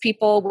those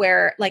people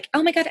where like,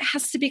 oh my God, it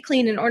has to be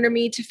clean in order for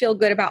me to feel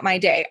good about my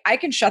day. I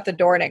can shut the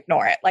door and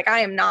ignore it. Like I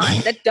am not,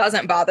 that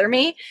doesn't bother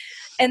me.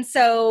 And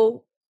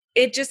so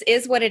it just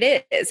is what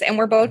it is. And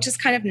we're both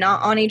just kind of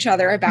not on each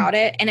other about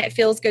it. And it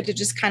feels good to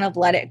just kind of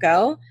let it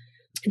go.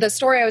 The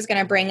story I was going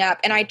to bring up,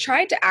 and I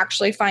tried to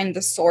actually find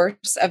the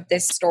source of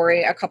this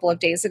story a couple of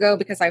days ago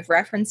because I've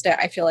referenced it,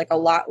 I feel like, a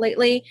lot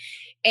lately.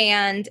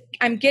 And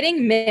I'm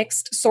getting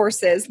mixed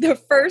sources. The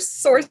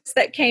first source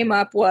that came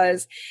up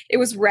it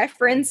was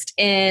referenced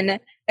in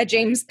a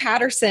James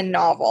Patterson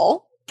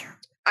novel.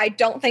 I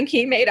don't think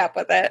he made up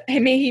with it. I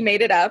mean, he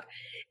made it up.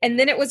 And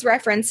then it was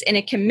referenced in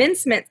a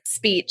commencement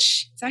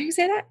speech. Is that how you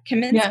say that?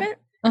 Commencement?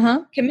 Yeah.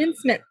 Uh-huh.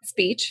 Commencement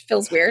speech.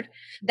 Feels weird.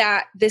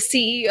 That the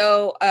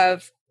CEO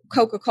of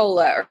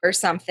Coca-Cola or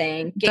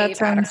something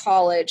gave out of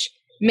college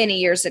many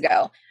years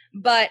ago.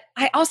 But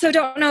I also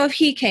don't know if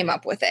he came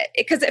up with it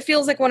because it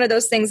feels like one of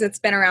those things that's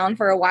been around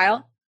for a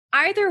while.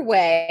 Either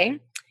way,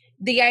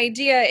 the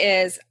idea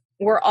is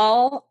we're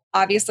all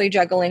obviously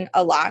juggling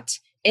a lot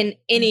in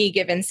any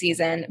given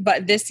season,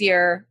 but this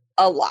year,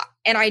 a lot.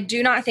 And I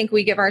do not think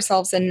we give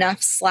ourselves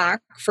enough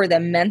slack for the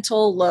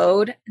mental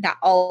load that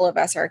all of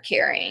us are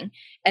carrying.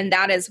 And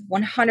that is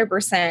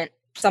 100%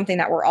 something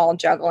that we're all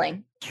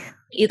juggling,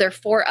 either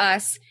for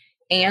us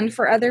and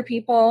for other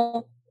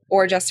people,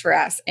 or just for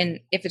us.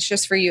 And if it's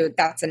just for you,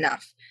 that's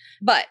enough.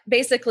 But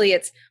basically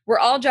we're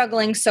all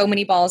juggling so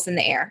many balls in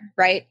the air,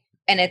 right?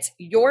 And it's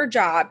your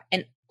job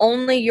and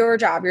only your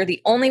job. You're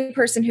the only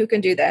person who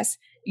can do this.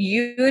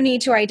 You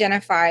need to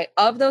identify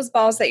of those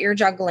balls that you're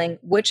juggling,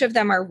 which of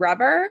them are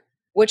rubber,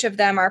 which of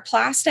them are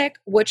plastic,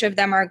 which of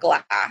them are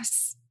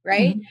glass,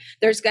 right? Mm-hmm.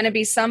 There's going to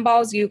be some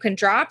balls you can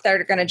drop that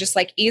are going to just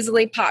like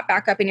easily pop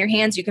back up in your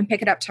hands. You can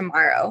pick it up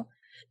tomorrow.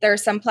 There are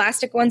some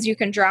plastic ones you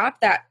can drop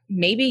that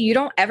maybe you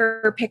don't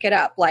ever pick it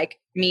up. Like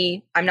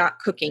me, I'm not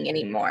cooking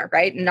anymore,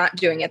 right? I'm not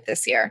doing it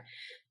this year.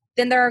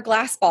 Then there are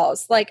glass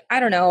balls, like, I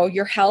don't know,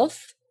 your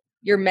health,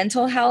 your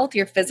mental health,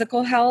 your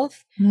physical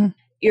health,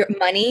 your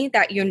money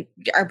that you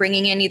are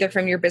bringing in either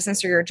from your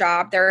business or your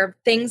job. There are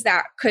things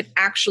that could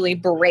actually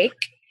break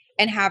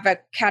and have a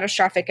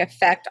catastrophic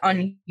effect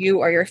on you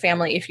or your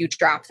family if you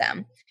drop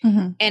them.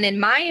 Mm-hmm. And in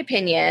my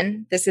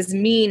opinion, this is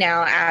me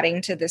now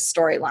adding to this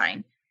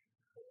storyline.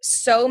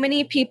 So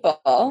many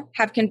people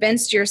have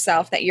convinced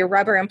yourself that your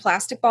rubber and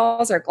plastic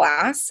balls are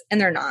glass,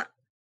 and they're not.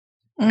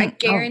 I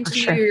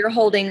guarantee you're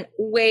holding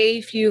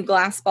way few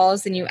glass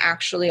balls than you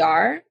actually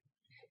are.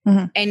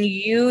 Mm-hmm. And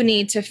you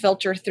need to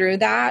filter through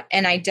that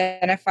and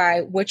identify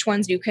which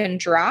ones you can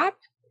drop,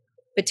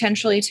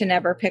 potentially to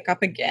never pick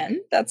up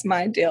again. That's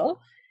my deal.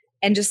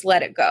 And just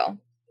let it go.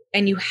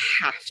 And you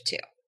have to.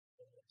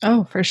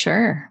 Oh, for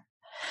sure.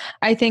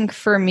 I think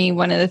for me,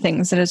 one of the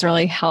things that has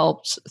really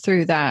helped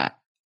through that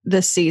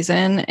this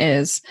season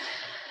is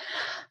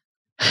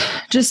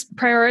just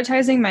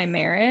prioritizing my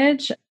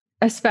marriage,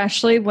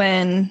 especially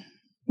when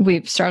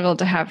we've struggled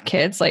to have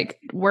kids. Like,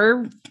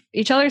 we're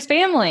each other's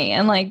family,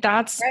 and like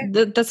that's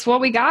that's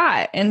what we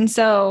got. And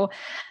so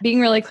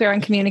being really clear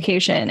on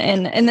communication,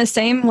 and in the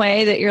same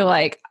way that you're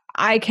like,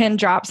 I can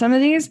drop some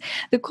of these.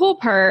 The cool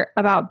part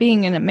about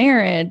being in a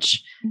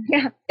marriage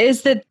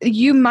is that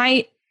you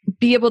might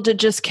be able to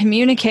just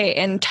communicate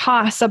and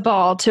toss a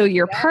ball to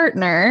your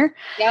partner.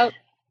 Yep.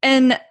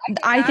 And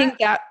I think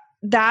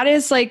that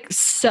is like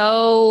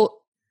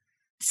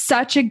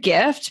such a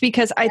gift,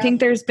 because I think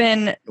there's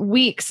been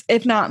weeks,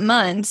 if not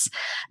months,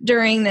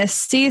 during this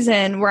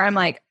season where I'm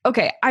like,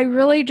 okay, I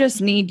really just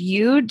need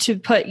you to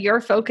put your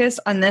focus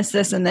on this,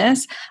 this, and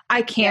this.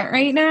 I can't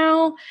right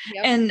now.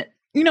 Yep. And,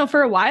 you know,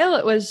 for a while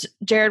it was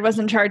Jared was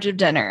in charge of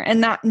dinner,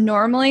 and that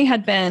normally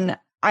had been,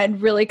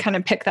 I'd really kind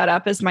of pick that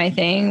up as my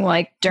thing,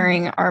 like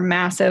during our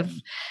massive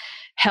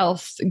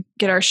health,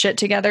 get our shit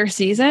together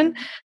season.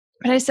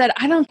 But I said,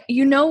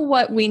 you know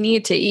what we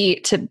need to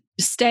eat to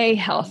stay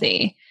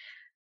healthy,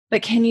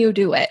 but can you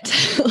do it?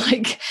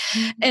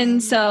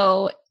 And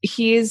so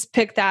he's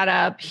picked that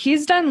up.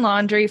 He's done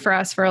laundry for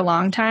us for a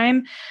long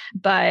time,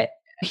 but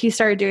he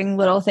started doing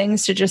little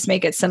things to just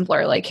make it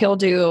simpler. Like, he'll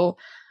do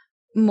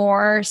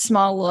more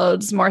small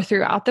loads more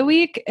throughout the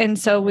week. And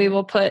so we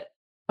will put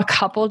a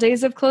couple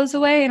days of clothes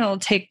away and it'll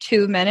take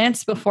 2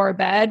 minutes before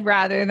bed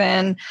rather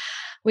than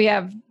we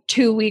have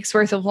 2 weeks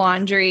worth of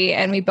laundry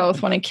and we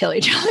both want to kill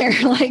each other.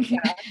 Like,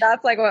 yeah,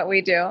 that's like what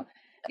we do.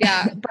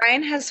 Yeah.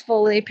 Brian has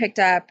fully picked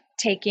up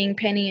taking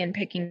Penny and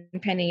picking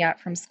Penny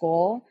up from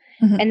school.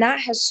 Mm-hmm. And that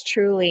has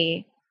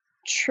truly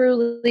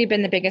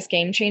been the biggest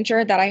game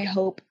changer that I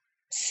hope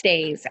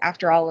stays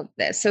after all of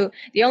this. So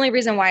the only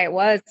reason why it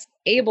was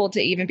able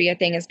to even be a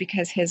thing is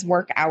because his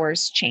work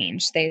hours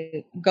changed.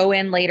 They go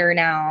in later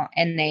now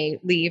and they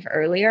leave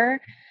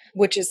earlier,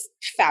 which is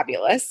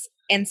fabulous.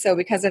 And so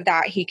because of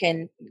that, he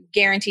can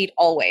guaranteed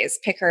always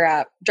pick her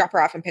up, drop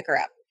her off and pick her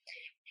up.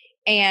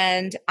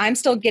 And I'm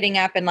still getting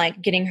up and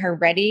like getting her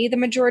ready the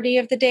majority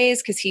of the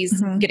days because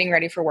he's getting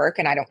ready for work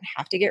and I don't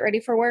have to get ready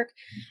for work.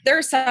 There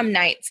are some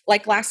nights,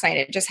 like last night,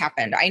 it just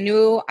happened. I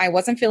knew I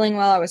wasn't feeling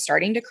well. I was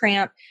starting to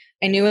cramp.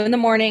 I knew in the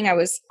morning I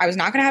was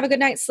not going to have a good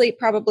night's sleep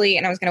probably,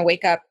 and I was going to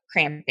wake up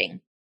cramping.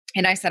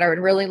 And I said, I would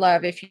really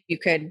love if you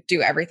could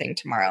do everything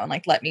tomorrow and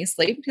like let me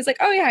sleep. He's like,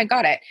 oh yeah, I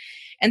got it.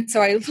 And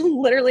so I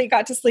literally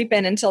got to sleep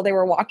in until they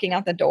were walking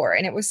out the door.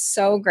 And it was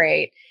so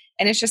great.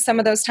 And it's just some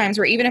of those times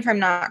where even if I'm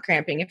not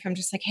cramping, if I'm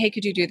just like, hey,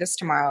 could you do this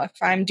tomorrow? If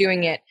I'm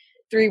doing it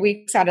 3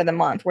 weeks out of the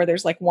month where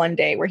there's like one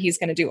day where he's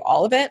going to do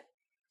all of it,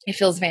 it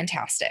feels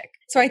fantastic.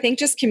 So I think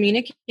just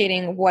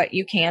communicating what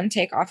you can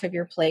take off of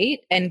your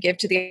plate and give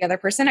to the other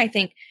person. I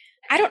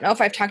don't know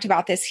if I've talked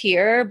about this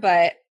here,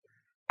 but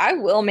I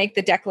will make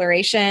the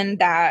declaration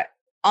that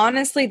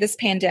honestly, this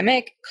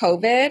pandemic,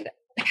 COVID,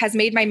 has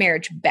made my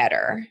marriage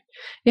better.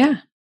 Yeah,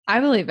 I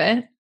believe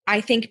it.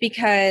 I think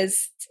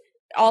because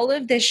all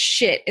of this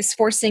shit is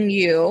forcing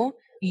you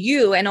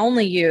and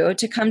only you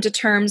to come to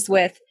terms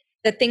with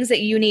the things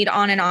that you need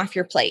on and off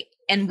your plate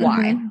and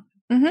why.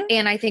 Mm-hmm.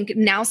 And I think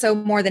now so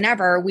more than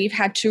ever, we've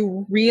had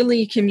to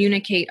really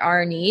communicate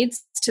our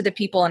needs to the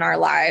people in our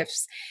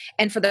lives.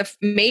 And for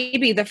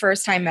maybe the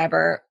first time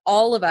ever,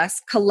 all of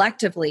us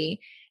collectively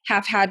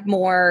have had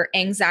more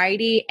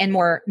anxiety and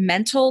more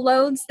mental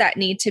loads that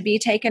need to be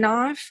taken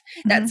off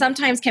that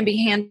sometimes can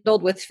be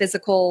handled with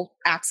physical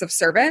acts of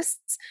service.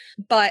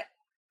 But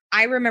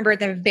I remember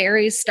at the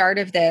very start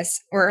of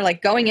this, or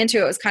like going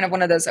into it was kind of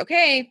one of those,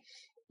 okay,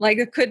 like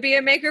it could be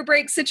a make or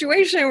break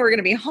situation. We're going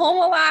to be home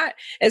a lot.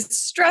 It's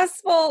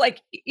stressful.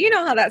 Like, you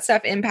know how that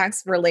stuff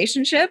impacts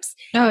relationships.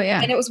 Oh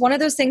yeah. And it was one of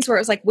those things where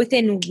it was like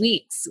within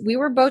weeks, we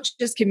were both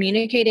just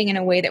communicating in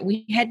a way that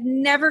we had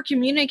never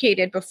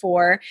communicated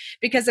before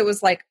because it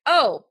was like,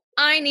 oh,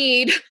 I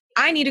need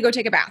to go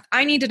take a bath.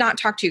 I need to not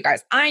talk to you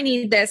guys. I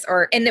need this,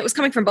 and it was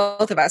coming from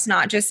both of us,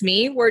 not just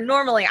me, where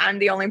normally I'm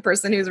the only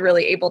person who's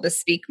really able to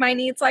speak my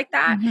needs like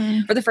that.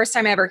 Mm-hmm. For the first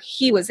time ever,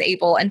 he was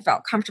able and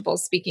felt comfortable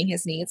speaking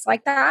his needs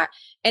like that.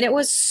 And it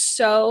was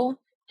so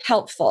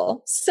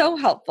helpful.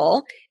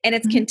 And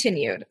it's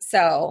continued.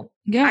 So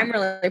yeah. I'm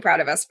really proud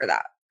of us for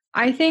that.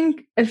 I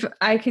think if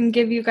I can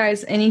give you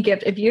guys any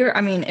gift, if you're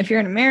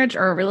in a marriage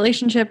or a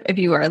relationship, if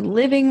you are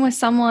living with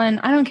someone,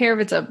 I don't care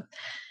if it's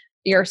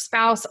your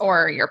spouse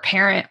or your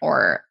parent,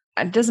 or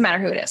it doesn't matter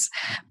who it is,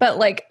 but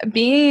like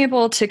being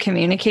able to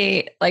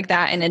communicate like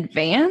that in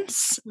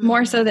advance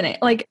more so than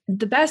like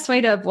the best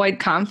way to avoid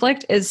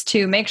conflict is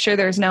to make sure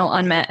there's no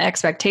unmet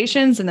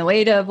expectations. And the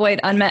way to avoid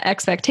unmet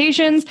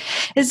expectations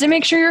is to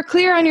make sure you're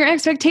clear on your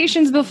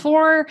expectations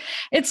before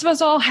it's supposed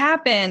to all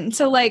happen.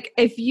 So like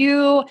if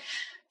you,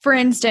 for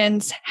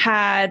instance,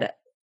 had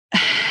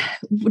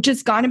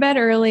just gone to bed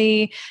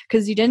early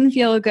because you didn't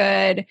feel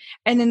good.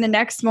 And then the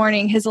next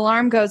morning his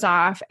alarm goes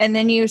off. And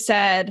then you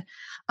said,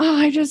 oh,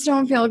 I just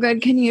don't feel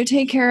good. Can you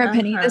take care of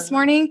Penny this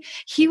morning?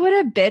 He would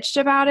have bitched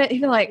about it.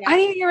 He'd be like, I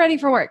need to get ready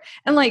for work.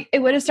 And like, it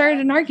would have started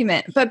an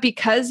argument. But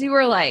because you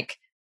were like,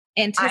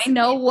 I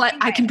know what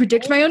I can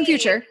predict my own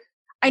future.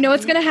 I know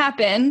what's going to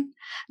happen.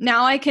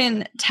 Now I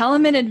can tell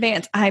him in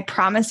advance. I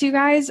promise you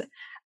guys,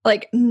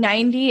 like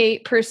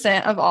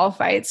 98% of all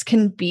fights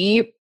can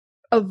be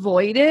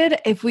avoided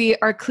if we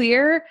are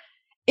clear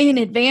in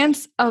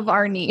advance of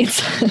our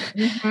needs.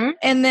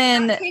 And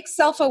then that takes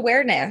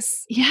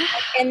self-awareness. Yeah.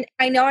 And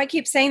I know I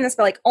keep saying this,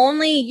 but like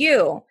only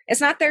you, it's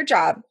not their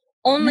job.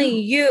 Only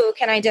you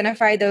can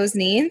identify those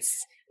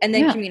needs and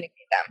then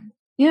communicate them.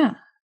 Yeah.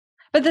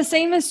 But the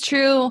same is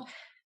true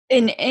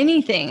in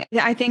anything.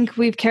 I think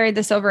we've carried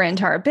this over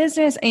into our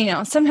business.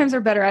 And, sometimes we're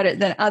better at it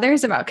than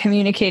others about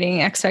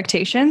communicating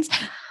expectations.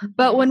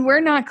 But when we're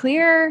not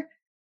clear,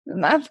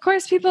 of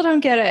course, people don't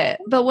get it.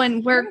 But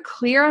when we're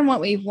clear on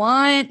what we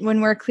want, when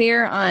we're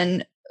clear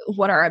on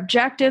what our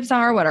objectives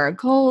are, what our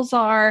goals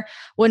are,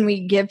 when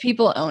we give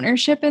people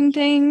ownership in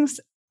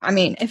things, I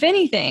mean, if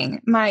anything,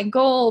 my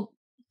goal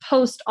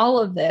post all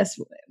of this,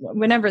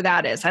 whenever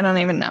that is, I don't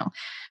even know.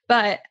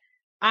 But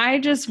I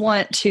just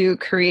want to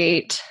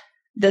create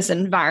this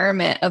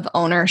environment of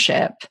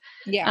ownership.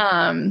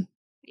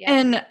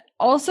 And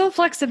also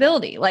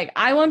flexibility. Like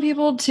I want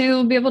people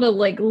to be able to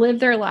like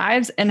live their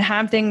lives and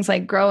have things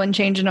like grow and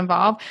change and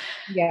evolve.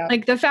 Yeah.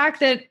 Like the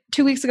fact that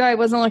 2 weeks ago I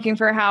wasn't looking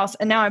for a house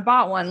and now I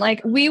bought one,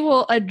 like we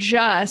will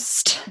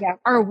adjust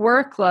our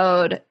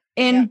workload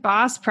in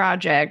Boss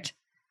Project.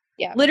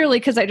 Yeah. Literally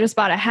because I just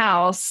bought a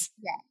house.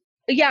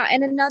 Yeah. Yeah.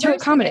 And another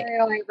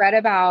scenario I read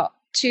about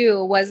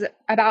too was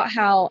about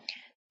how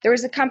there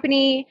was a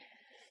company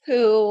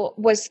who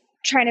was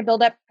trying to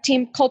build up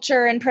team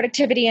culture and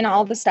productivity and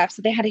all the stuff.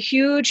 So they had a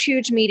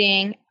huge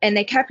meeting and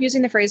they kept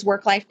using the phrase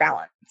work-life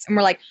balance. And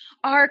we're like,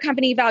 our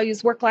company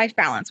values work-life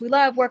balance. We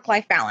love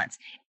work-life balance.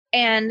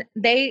 And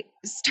they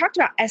talked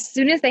about as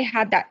soon as they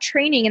had that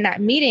training in that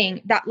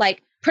meeting, that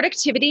like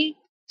productivity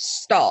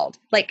stalled,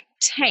 like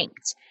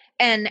tanked.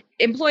 And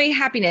employee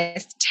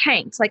happiness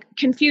tanked, like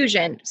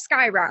confusion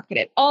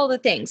skyrocketed, all the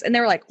things. And they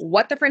were like,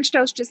 what the French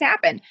toast just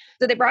happened?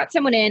 So they brought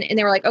someone in and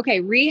they were like, okay,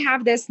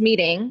 rehab this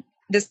meeting,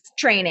 this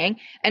training,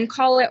 and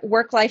call it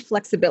work-life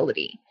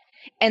flexibility.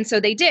 And so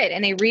they did,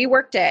 and they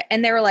reworked it.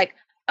 And they were like,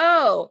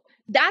 oh,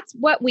 that's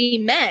what we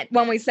meant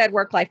when we said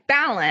work-life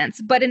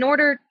balance. But in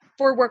order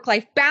for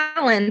work-life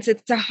balance,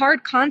 it's a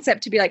hard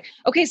concept to be like,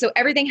 okay, so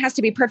everything has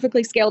to be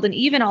perfectly scaled and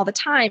even all the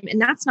time.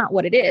 And that's not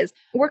what it is.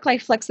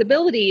 Work-life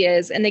flexibility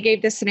is, and they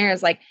gave this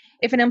scenarios like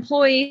if an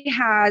employee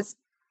has,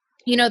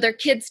 you know, their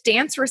kid's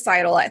dance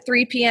recital at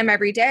 3 p.m.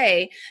 every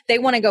day, they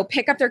want to go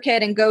pick up their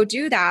kid and go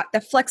do that.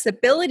 The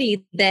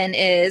flexibility then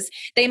is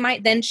they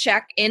might then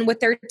check in with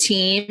their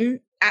team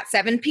at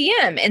 7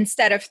 p.m.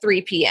 instead of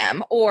 3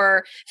 p.m.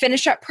 or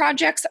finish up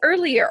projects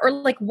earlier or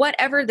like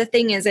whatever the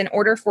thing is in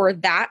order for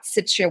that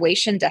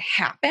situation to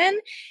happen.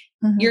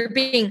 Mm-hmm. You're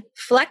being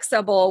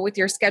flexible with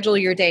your schedule,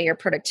 your day, your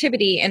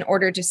productivity in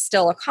order to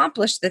still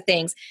accomplish the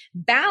things.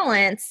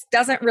 Balance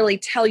doesn't really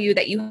tell you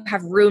that you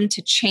have room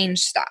to change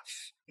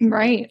stuff.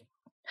 Right.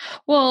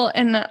 Well,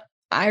 and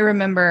I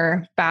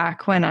remember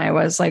back when I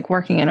was like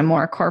working in a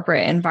more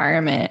corporate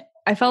environment,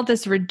 I felt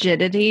this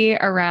rigidity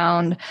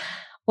around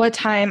what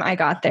time I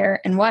got there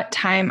and what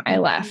time I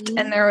left. Mm-hmm.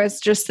 And there was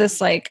just this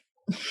like,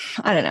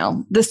 I don't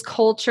know, this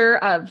culture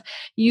of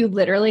you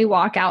literally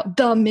walk out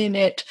the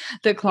minute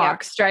the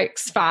clock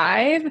strikes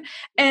 5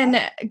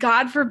 and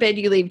God forbid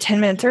you leave 10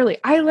 minutes early.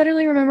 I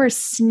literally remember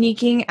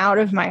sneaking out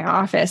of my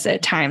office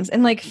at times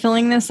and like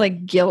feeling this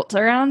like guilt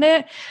around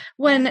it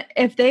when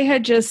if they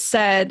had just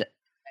said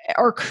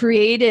or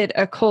created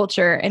a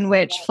culture in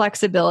which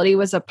flexibility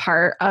was a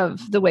part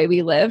of the way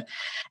we live.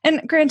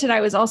 And granted,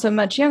 I was also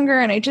much younger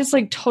and I just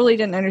like totally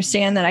didn't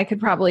understand that I could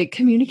probably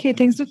communicate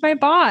things with my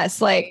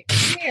boss. Like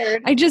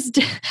weird. I just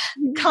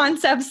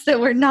concepts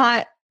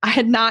that I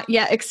had not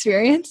yet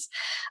experienced.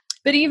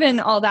 But even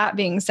all that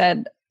being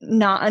said,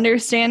 not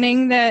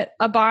understanding that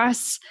a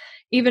boss,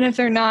 even if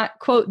they're not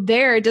quote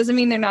there, doesn't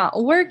mean they're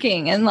not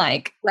working and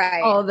like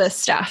all this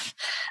stuff.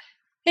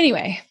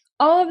 Anyway,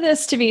 all of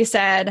this to be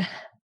said,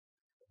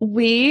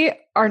 we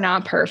are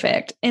not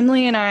perfect.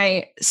 Emily and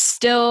I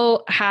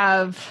still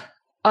have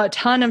a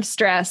ton of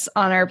stress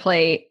on our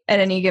plate at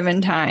any given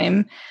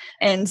time.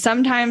 And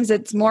sometimes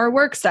it's more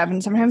work stuff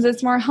and sometimes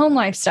it's more home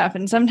life stuff.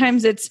 And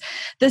sometimes it's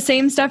the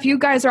same stuff you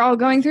guys are all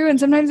going through. And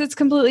sometimes it's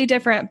completely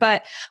different.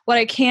 But what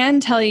I can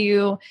tell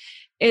you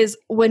is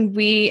when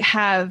we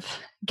have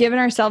given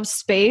ourselves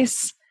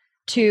space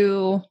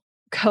to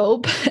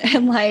cope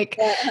and like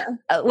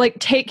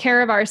take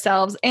care of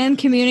ourselves and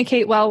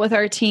communicate well with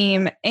our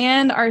team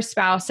and our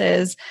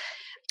spouses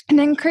and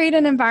then create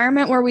an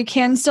environment where we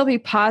can still be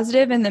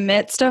positive in the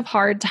midst of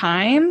hard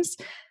times,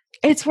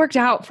 it's worked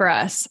out for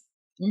us.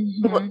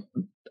 Mm-hmm.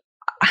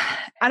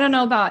 I don't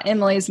know about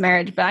Emily's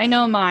marriage, but I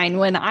know mine.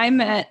 When I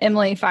met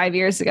Emily 5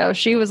 years ago,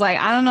 she was like,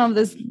 I don't know if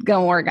this is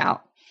going to work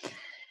out.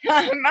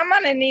 I'm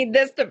going to need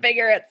this to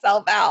figure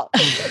itself out.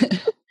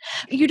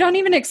 You don't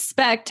even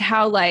expect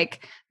how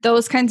like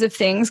those kinds of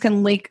things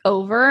can leak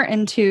over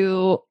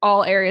into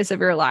all areas of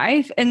your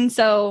life. And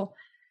so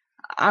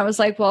I was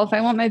like, well, if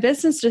I want my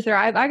business to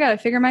thrive, I got to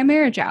figure my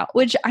marriage out,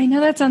 which I know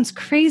that sounds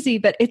crazy,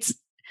 but it's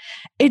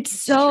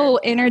so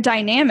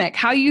interdynamic.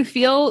 How you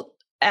feel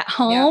at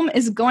home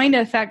is going to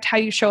affect how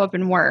you show up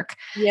in work.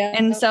 Yeah.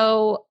 And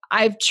so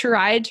I've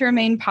tried to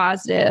remain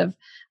positive.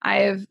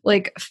 I've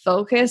like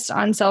focused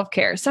on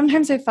self-care.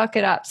 Sometimes I fuck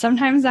it up.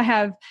 Sometimes I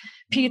have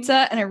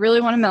pizza and I really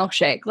want a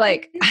milkshake.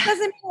 Like it doesn't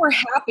mean we're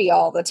happy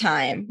all the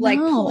time. Like,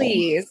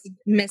 please.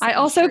 I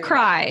also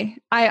cry.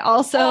 I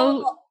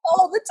also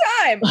all the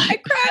time. I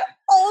cry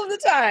all the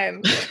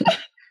time.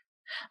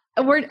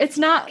 It's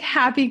not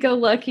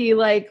happy-go-lucky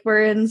like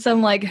we're in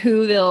some like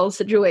Whoville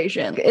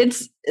situation.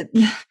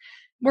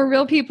 We're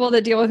real people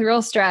that deal with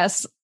real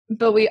stress,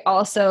 but we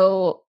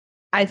also,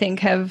 I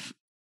think, have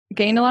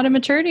gained a lot of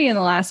maturity in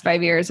the last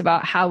 5 years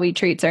about how we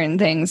treat certain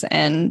things.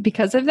 And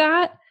because of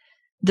that,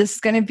 this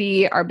is going to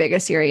be our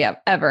biggest year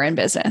ever in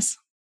business.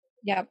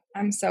 Yep.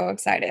 I'm so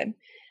excited.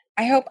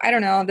 I hope, I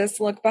don't know, this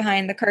look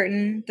behind the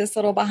curtain, this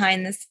little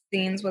behind the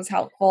scenes was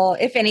helpful,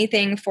 if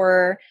anything,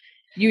 for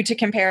you to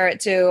compare it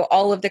to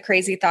all of the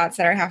crazy thoughts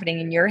that are happening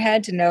in your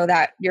head, to know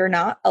that you're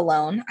not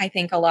alone. I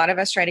think a lot of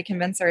us try to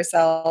convince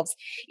ourselves,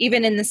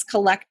 even in this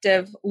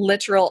collective,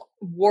 literal,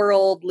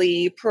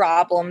 worldly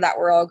problem that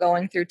we're all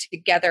going through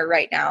together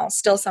right now,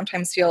 still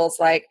sometimes feels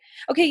like,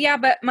 okay, yeah,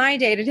 but my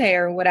day to day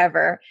or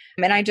whatever.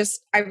 And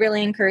I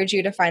really encourage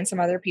you to find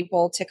some other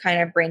people to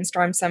kind of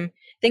brainstorm some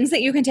things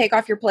that you can take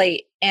off your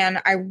plate.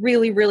 And I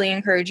really, really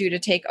encourage you to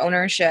take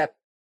ownership.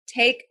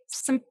 take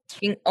some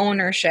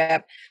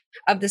ownership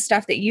of the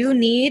stuff that you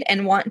need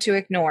and want to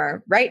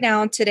ignore right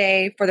now,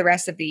 today, for the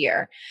rest of the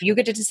year. You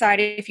get to decide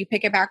if you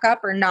pick it back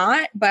up or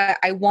not, but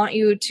I want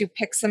you to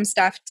pick some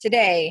stuff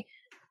today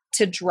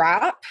to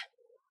drop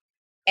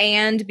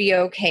and be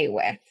okay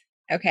with.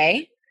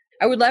 Okay.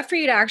 I would love for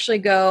you to actually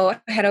go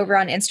head over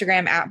on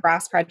Instagram at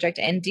Boss Project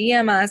and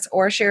DM us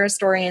or share a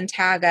story and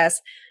tag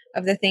us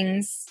of the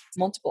things,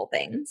 multiple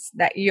things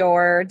that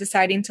you're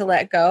deciding to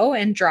let go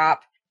and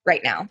drop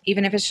right now,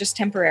 even if it's just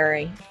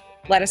temporary.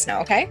 Let us know.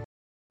 Okay.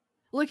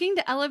 Looking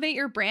to elevate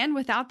your brand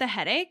without the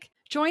headache?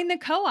 Join the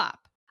Co-op,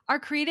 our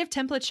creative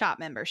template shop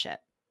membership.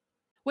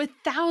 With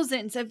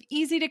thousands of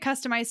easy to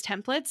customize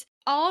templates,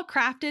 all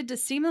crafted to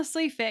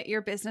seamlessly fit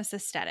your business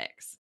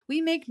aesthetics,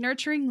 we make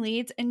nurturing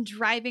leads and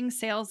driving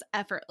sales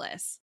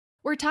effortless.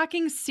 We're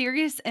talking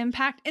serious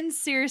impact and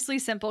seriously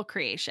simple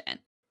creation.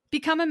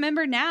 Become a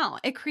member now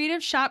at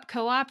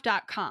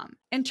creativeshopcoop.com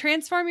and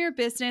transform your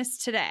business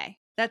today.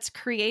 That's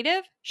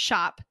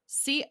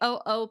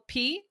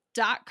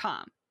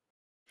creativeshopcoop.com.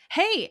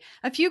 Hey,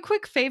 a few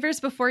quick favors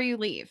before you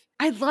leave.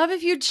 I'd love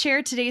if you'd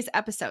share today's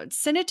episode,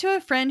 send it to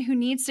a friend who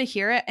needs to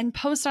hear it, and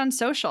post on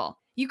social.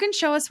 You can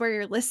show us where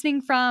you're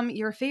listening from,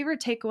 your favorite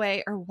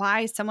takeaway, or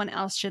why someone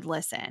else should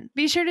listen.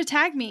 Be sure to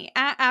tag me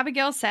at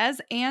Abigail Says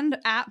and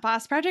at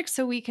Boss Project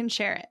so we can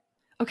share it.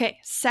 Okay,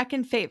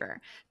 second favor.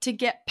 To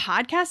get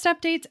podcast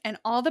updates and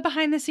all the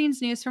behind the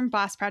scenes news from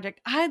Boss Project,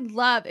 I'd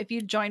love if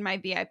you'd join my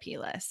VIP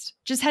list.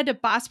 Just head to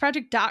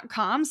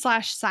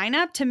bossproject.com/sign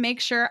up to make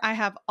sure I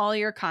have all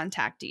your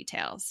contact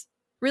details.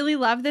 Really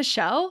love the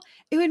show?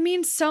 It would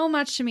mean so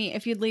much to me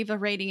if you'd leave a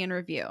rating and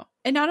review.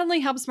 It not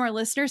only helps more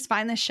listeners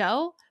find the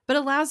show, but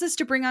allows us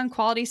to bring on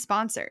quality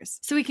sponsors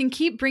so we can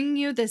keep bringing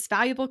you this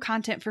valuable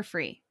content for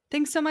free.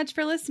 Thanks so much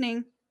for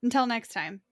listening. Until next time.